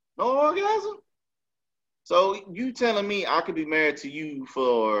 No orgasm? So you telling me I could be married to you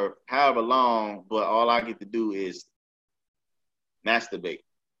for however long, but all I get to do is masturbate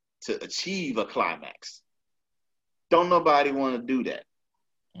to achieve a climax. Don't nobody want to do that.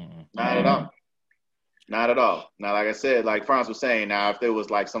 Mm-hmm. Not at all. Not at all. Now, like I said, like Franz was saying, now if there was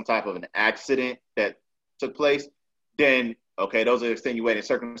like some type of an accident that took place, then okay, those are extenuating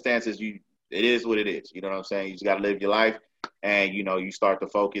circumstances. It is what it is. You know what I'm saying? You just got to live your life, and you start to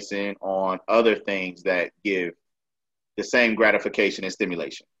focus in on other things that give the same gratification and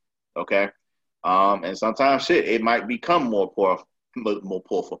stimulation. Okay, and sometimes it might become more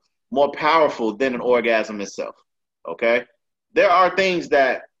powerful than an orgasm itself. Okay, there are things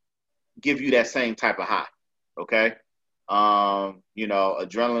that give you that same type of high. Okay.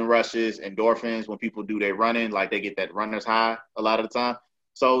 Adrenaline rushes, endorphins, when people do their running, like they get that runner's high a lot of the time.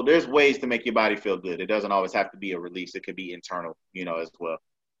 So there's ways to make your body feel good. It doesn't always have to be a release. It could be internal, as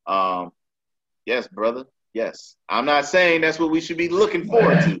well. Yes, brother. Yes. I'm not saying that's what we should be looking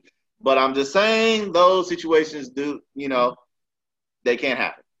forward to, but I'm just saying those situations they can't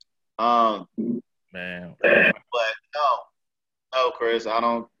happen. Man. But no, Chris, I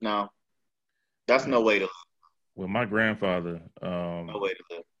don't know. That's no way to live. Well, my grandfather, no way to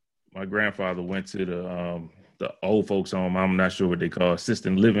live. my grandfather went to the old folks home. I'm not sure what they call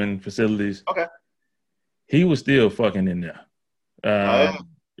assisted living facilities. Okay. He was still fucking in there.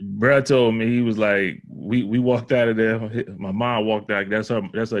 Brad told me, he was like, we walked out of there. My mom walked out. That's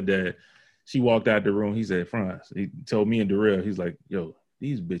her dad. She walked out the room. He said, Franz, he told me and Darrell, he's like, yo,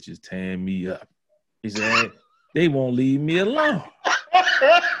 these bitches tearing me up. He said, they won't leave me alone. He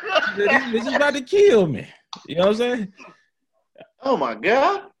said, these bitches about to kill me. You know what I'm saying? Oh my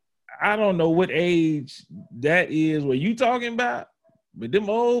God. I don't know what age that is what you talking about, but them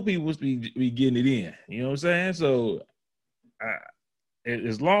old people be getting it in. You know what I'm saying? So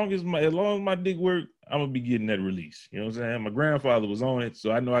as long as my dick work, I'm gonna be getting that release. You know what I'm saying? My grandfather was on it,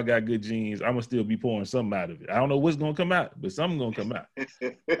 so I know I got good genes. I'm gonna still be pouring something out of it. I don't know what's gonna come out, but something's gonna come out.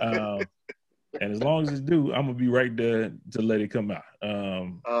 And as long as it's due, I'm gonna be right there to let it come out.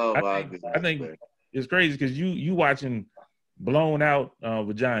 I think it's crazy because you watching blown out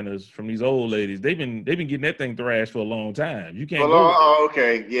vaginas from these old ladies. They've been getting that thing thrashed for a long time. You can't.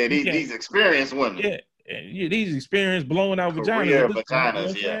 Okay, yeah, these experienced women. Yeah, these experienced blowing out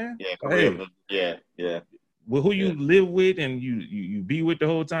vaginas. Yeah. Well, who you live with and you be with the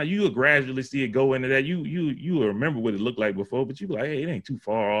whole time, you will gradually see it go into that. You will remember what it looked like before, but you be like, hey, it ain't too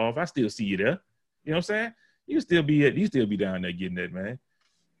far off. I still see you there. You know what I'm saying? You still be down there getting that, man.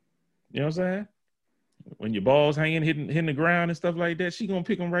 You know what I'm saying? When your balls hanging, hitting the ground and stuff like that, she gonna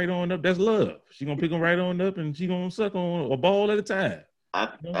pick them right on up. That's love. She gonna pick them right on up, and she gonna suck on a ball at a time. You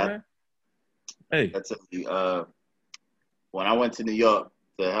know what I'm saying? Hey, that's when I went to New York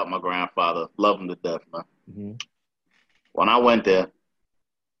to help my grandfather, love him to death, man. Mm-hmm. When I went there,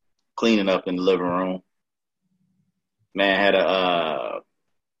 cleaning up in the living room, man had a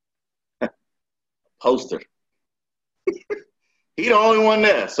poster. He the only one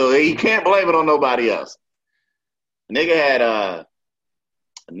there, so he can't blame it on nobody else. Nigga had a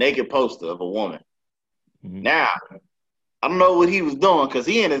naked poster of a woman. Mm-hmm. Now, I don't know what he was doing because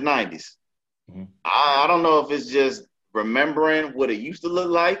he in his 90s. Mm-hmm. I don't know if it's just remembering what it used to look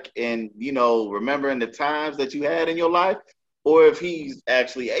like and, you know, remembering the times that you had in your life, or if he's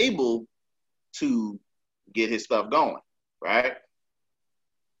actually able to get his stuff going, right?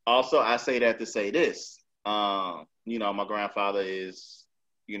 Also, I say that to say this. You know, my grandfather is,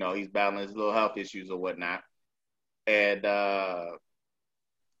 you know, he's battling his little health issues or whatnot. And I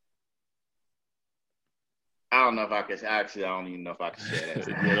don't know if I can, actually, I don't even know if I can share that.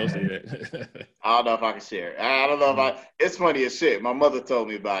 Yeah, don't say that. I don't know if I can share it. I don't know if it's funny as shit. My mother told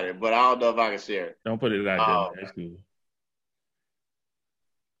me about it, but I don't know if I can share it. Don't put it out there. That's cool.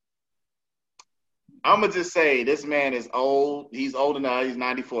 I'm going to just say this man is old. He's older now. He's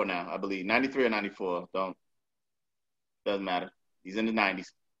 94 now, I believe. 93 or 94. Doesn't matter. He's in the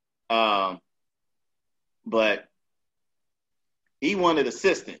 90s. But he wanted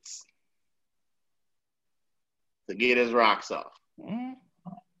assistance to get his rocks off. Mm-hmm.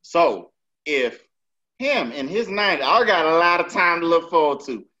 So if him in his 90s, I got a lot of time to look forward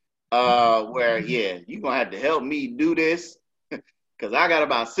to. Where, yeah, you're going to have to help me do this. Because I got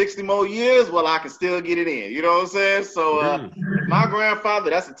about 60 more years, well, I can still get it in. You know what I'm saying? So my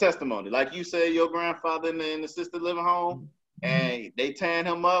grandfather, that's a testimony. Like you said, your grandfather in the assisted living home, and they tearing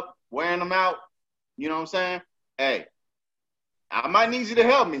him up, wearing him out. You know what I'm saying? Hey, I might need you to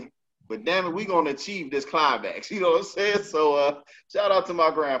help me, but damn it, we're going to achieve this climax. You know what I'm saying? So shout out to my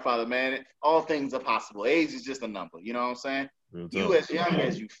grandfather, man. All things are possible. Age is just a number. You know what I'm saying? You as young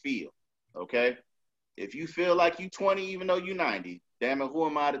as you feel, okay? If you feel like you 20, even though you 90, damn it, who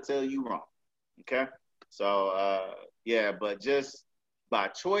am I to tell you wrong? Okay? So, yeah, but just by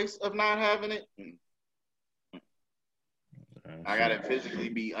choice of not having it, I got to physically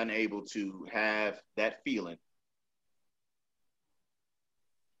be unable to have that feeling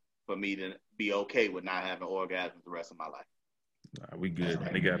for me to be okay with not having orgasms the rest of my life. Nah, we good.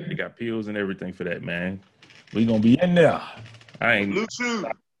 They got pills and everything for that, man. We going to be in there. I ain't...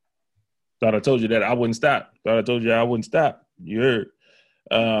 Bluetooth. Thought I told you that I wouldn't stop. Thought I told you I wouldn't stop. You heard.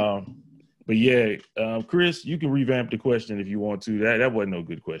 But yeah, Chris, you can revamp the question if you want to. That wasn't no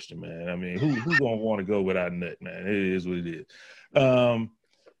good question, man. I mean, who's gonna want to go without a nut, man? It is what it is.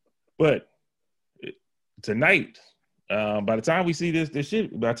 But tonight, by the time we see this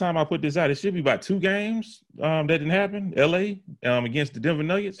by the time I put this out, it should be about 2 games that didn't happen. LA against the Denver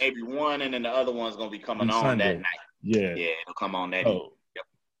Nuggets. Maybe one, and then the other one's gonna be coming on Sunday. That night. Yeah, it'll come on that evening. Yep.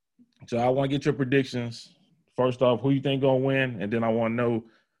 So I want to get your predictions. First off, who you think gonna win, and then I want to know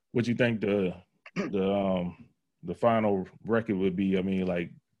what you think the final record would be. I mean, like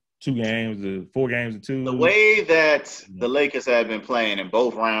 2 games, 4 games to 2. The way that the Lakers have been playing in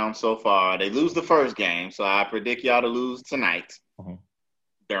both rounds so far, they lose the first game, so I predict y'all to lose tonight. Uh-huh.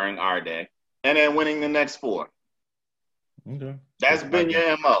 during our day, and then winning the next 4. Okay. That's been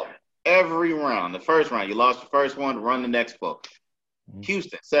your MO. Every round. The first round, you lost the first one, run the next 4. Mm-hmm.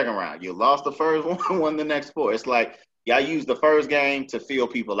 Houston, second round, you lost the first one, won the next 4. It's like y'all use the first game to feel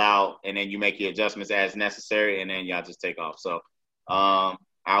people out, and then you make your adjustments as necessary, and then y'all just take off. So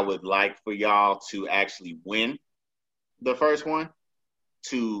I would like for y'all to actually win the first one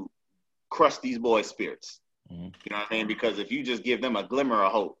to crush these boys' spirits. Mm-hmm. You know what I mean? Because if you just give them a glimmer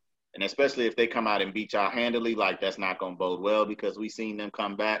of hope, and especially if they come out and beat y'all handily, like that's not going to bode well, because we've seen them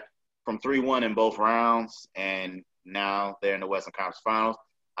come back from 3-1 in both rounds, and now they're in the Western Conference Finals.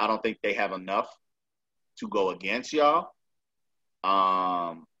 I don't think they have enough to go against y'all.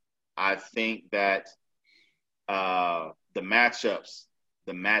 I think that the matchup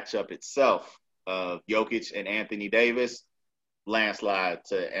itself of Jokic and Anthony Davis, landslide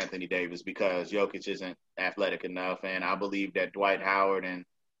to Anthony Davis, because Jokic isn't athletic enough, and I believe that Dwight Howard and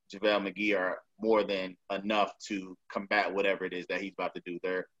JaVale McGee are more than enough to combat whatever it is that he's about to do.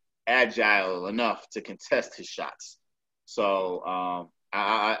 They're agile enough to contest his shots. So,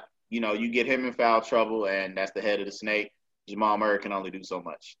 you get him in foul trouble, and that's the head of the snake. Jamal Murray can only do so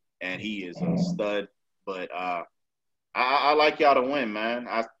much, and he is a stud. But I like y'all to win, man.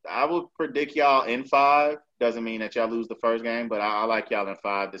 I would predict y'all in 5. Doesn't mean that y'all lose the first game, but I like y'all in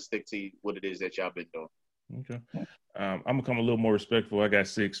 5 to stick to what it is that y'all been doing. Okay. I'm going to come a little more respectful. I got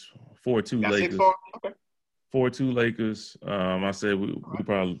 6, 4-2 Lakers. 6-4? Okay. 4-2 Lakers. I said we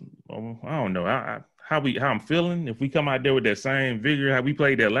probably – I don't know how I'm feeling. If we come out there with that same vigor how we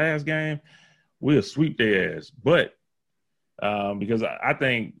played that last game, we'll sweep their ass. But because I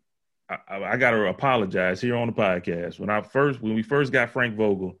think I got to apologize here on the podcast. When we first got Frank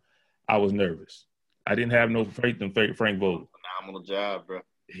Vogel, I was nervous. I didn't have no faith in Frank Vogel. Phenomenal job, bro.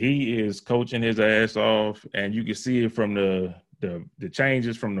 He is coaching his ass off, and you can see it from the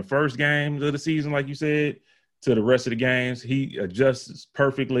changes from the first games of the season, like you said, to the rest of the games. He adjusts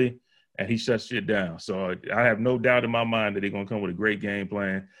perfectly, and he shuts shit down. So I have no doubt in my mind that they're going to come with a great game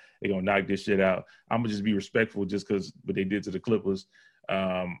plan. They're going to knock this shit out. I'm going to just be respectful just because what they did to the Clippers.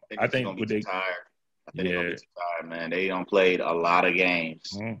 I think they're going to be tired, man. They done played a lot of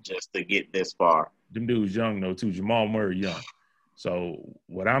games just to get this far. Them dudes young, though, too. Jamal Murray young. So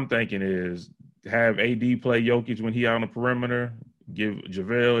what I'm thinking is have AD play Jokic when he out on the perimeter, give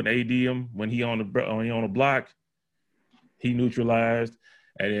JaVale and AD him when he on the block. He neutralized,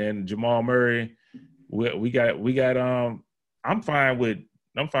 and then Jamal Murray. We got. I'm fine with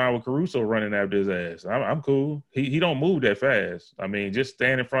Caruso running after his ass. I'm cool. He don't move that fast. I mean, just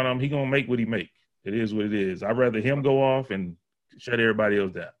stand in front of him. He gonna make what he make. It is what it is. I'd rather him go off and shut everybody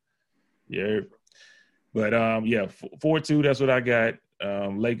else down. Yeah. But 4-2. That's what I got.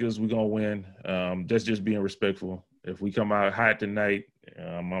 Lakers, we're gonna win. That's just being respectful. If we come out hot tonight,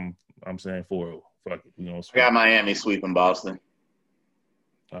 I'm saying 4-0. Fuck it. We gonna sweep. I got Miami sweeping Boston.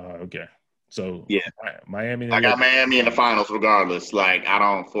 Okay. So yeah, Miami. I got Miami in the finals regardless. Like I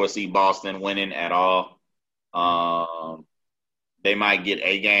don't foresee Boston winning at all. They might get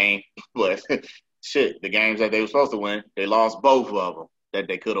a game, but shit, the games that they were supposed to win, they lost both of them that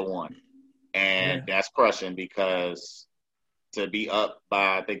they could have won. And that's crushing because to be up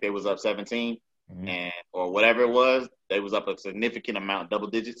by, I think they was up 17 or whatever it was, they was up a significant amount, double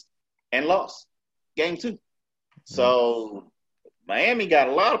digits, and lost game 2. So Miami got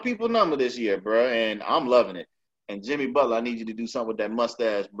a lot of people number this year, bro, and I'm loving it. And Jimmy Butler, I need you to do something with that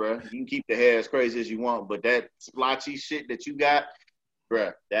mustache, bro. You can keep the hair as crazy as you want, but that splotchy shit that you got,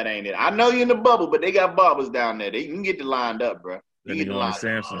 bro, that ain't it. I know you're in the bubble, but they got barbers down there. You can get it lined up, bro. You get on the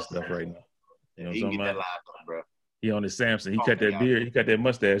Samson stuff right now. You know what I'm talking about? Up, bro. He on his Samson. He cut that beard. He cut that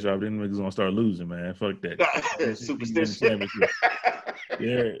mustache off. Then niggas gonna start losing, man. Fuck that. Superstition.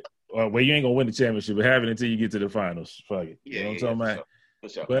 Yeah. Well, you ain't gonna win the championship, but have it until you get to the finals. Fuck it. You know what I'm talking about? For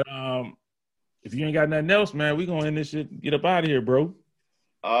sure. But if you ain't got nothing else, man, we gonna end this shit. Get up out of here, bro.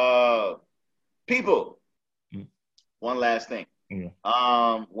 People. One last thing.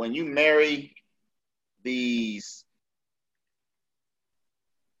 Yeah. When you marry these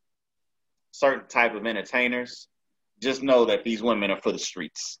certain type of entertainers, just know that these women are for the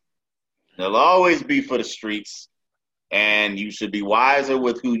streets. They'll always be for the streets, and you should be wiser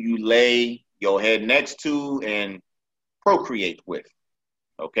with who you lay your head next to and procreate with.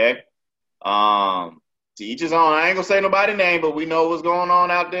 Okay? To each his own. I ain't gonna say nobody's name, but we know what's going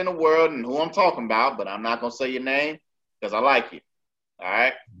on out there in the world and who I'm talking about, but I'm not gonna say your name because I like you. All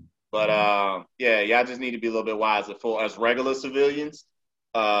right? But y'all just need to be a little bit wiser for us regular civilians.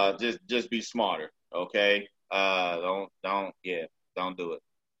 Just be smarter, okay? Don't do it.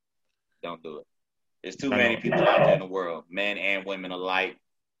 Don't do it. There's too many people out there in the world, men and women alike,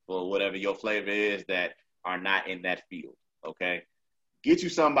 or whatever your flavor is that are not in that field. Okay, get you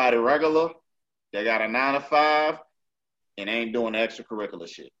somebody regular that got a 9 to 5 and ain't doing the extracurricular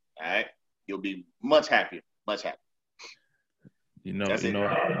shit. All right, you'll be much happier, much happier.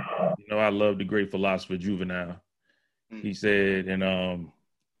 I love the great philosopher Juvenile. He said,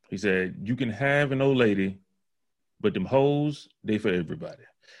 you can have an old lady, but them hoes, they for everybody.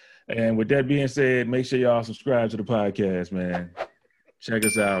 And with that being said, make sure y'all subscribe to the podcast, man. Check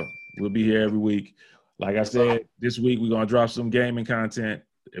us out. We'll be here every week. Like I said, this week we're gonna drop some gaming content.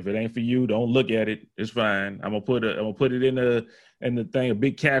 If it ain't for you, don't look at it. It's fine. I'm gonna put it in the thing, a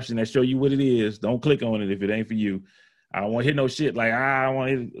big caption that show you what it is. Don't click on it if it ain't for you. I don't want to hit no shit like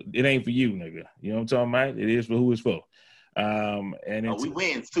it ain't for you, nigga. You know what I'm talking about? It is for who it's for. We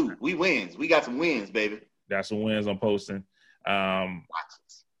wins too. We wins. We got some wins, baby. Got some wins I'm posting. Watch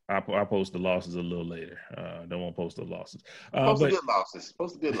us. I post the losses a little later. Don't want to post the losses. Post the good losses.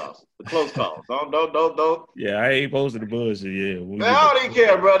 Post the good losses. The close calls. Don't. Yeah, I ain't posting the bullshit. Yeah. I don't even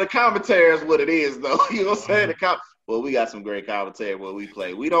care, bro. The commentary is what it is, though. You know what I'm saying? Well, we got some great commentary where we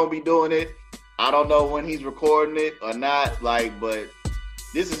play. We don't be doing it. I don't know when he's recording it or not, but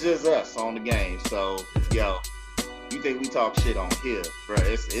this is just us on the game. So, yo, you think we talk shit on here, bro?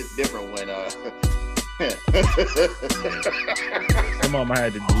 It's different when some of them I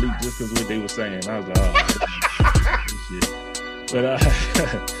had to delete just because of what they were saying. I was like, shit.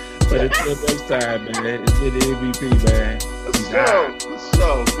 But until next time, man, it's been the MVP, man. Let's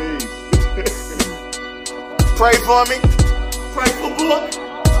show. Peace. Pray for me. Pray for book.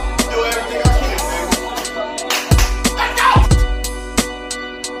 Do everything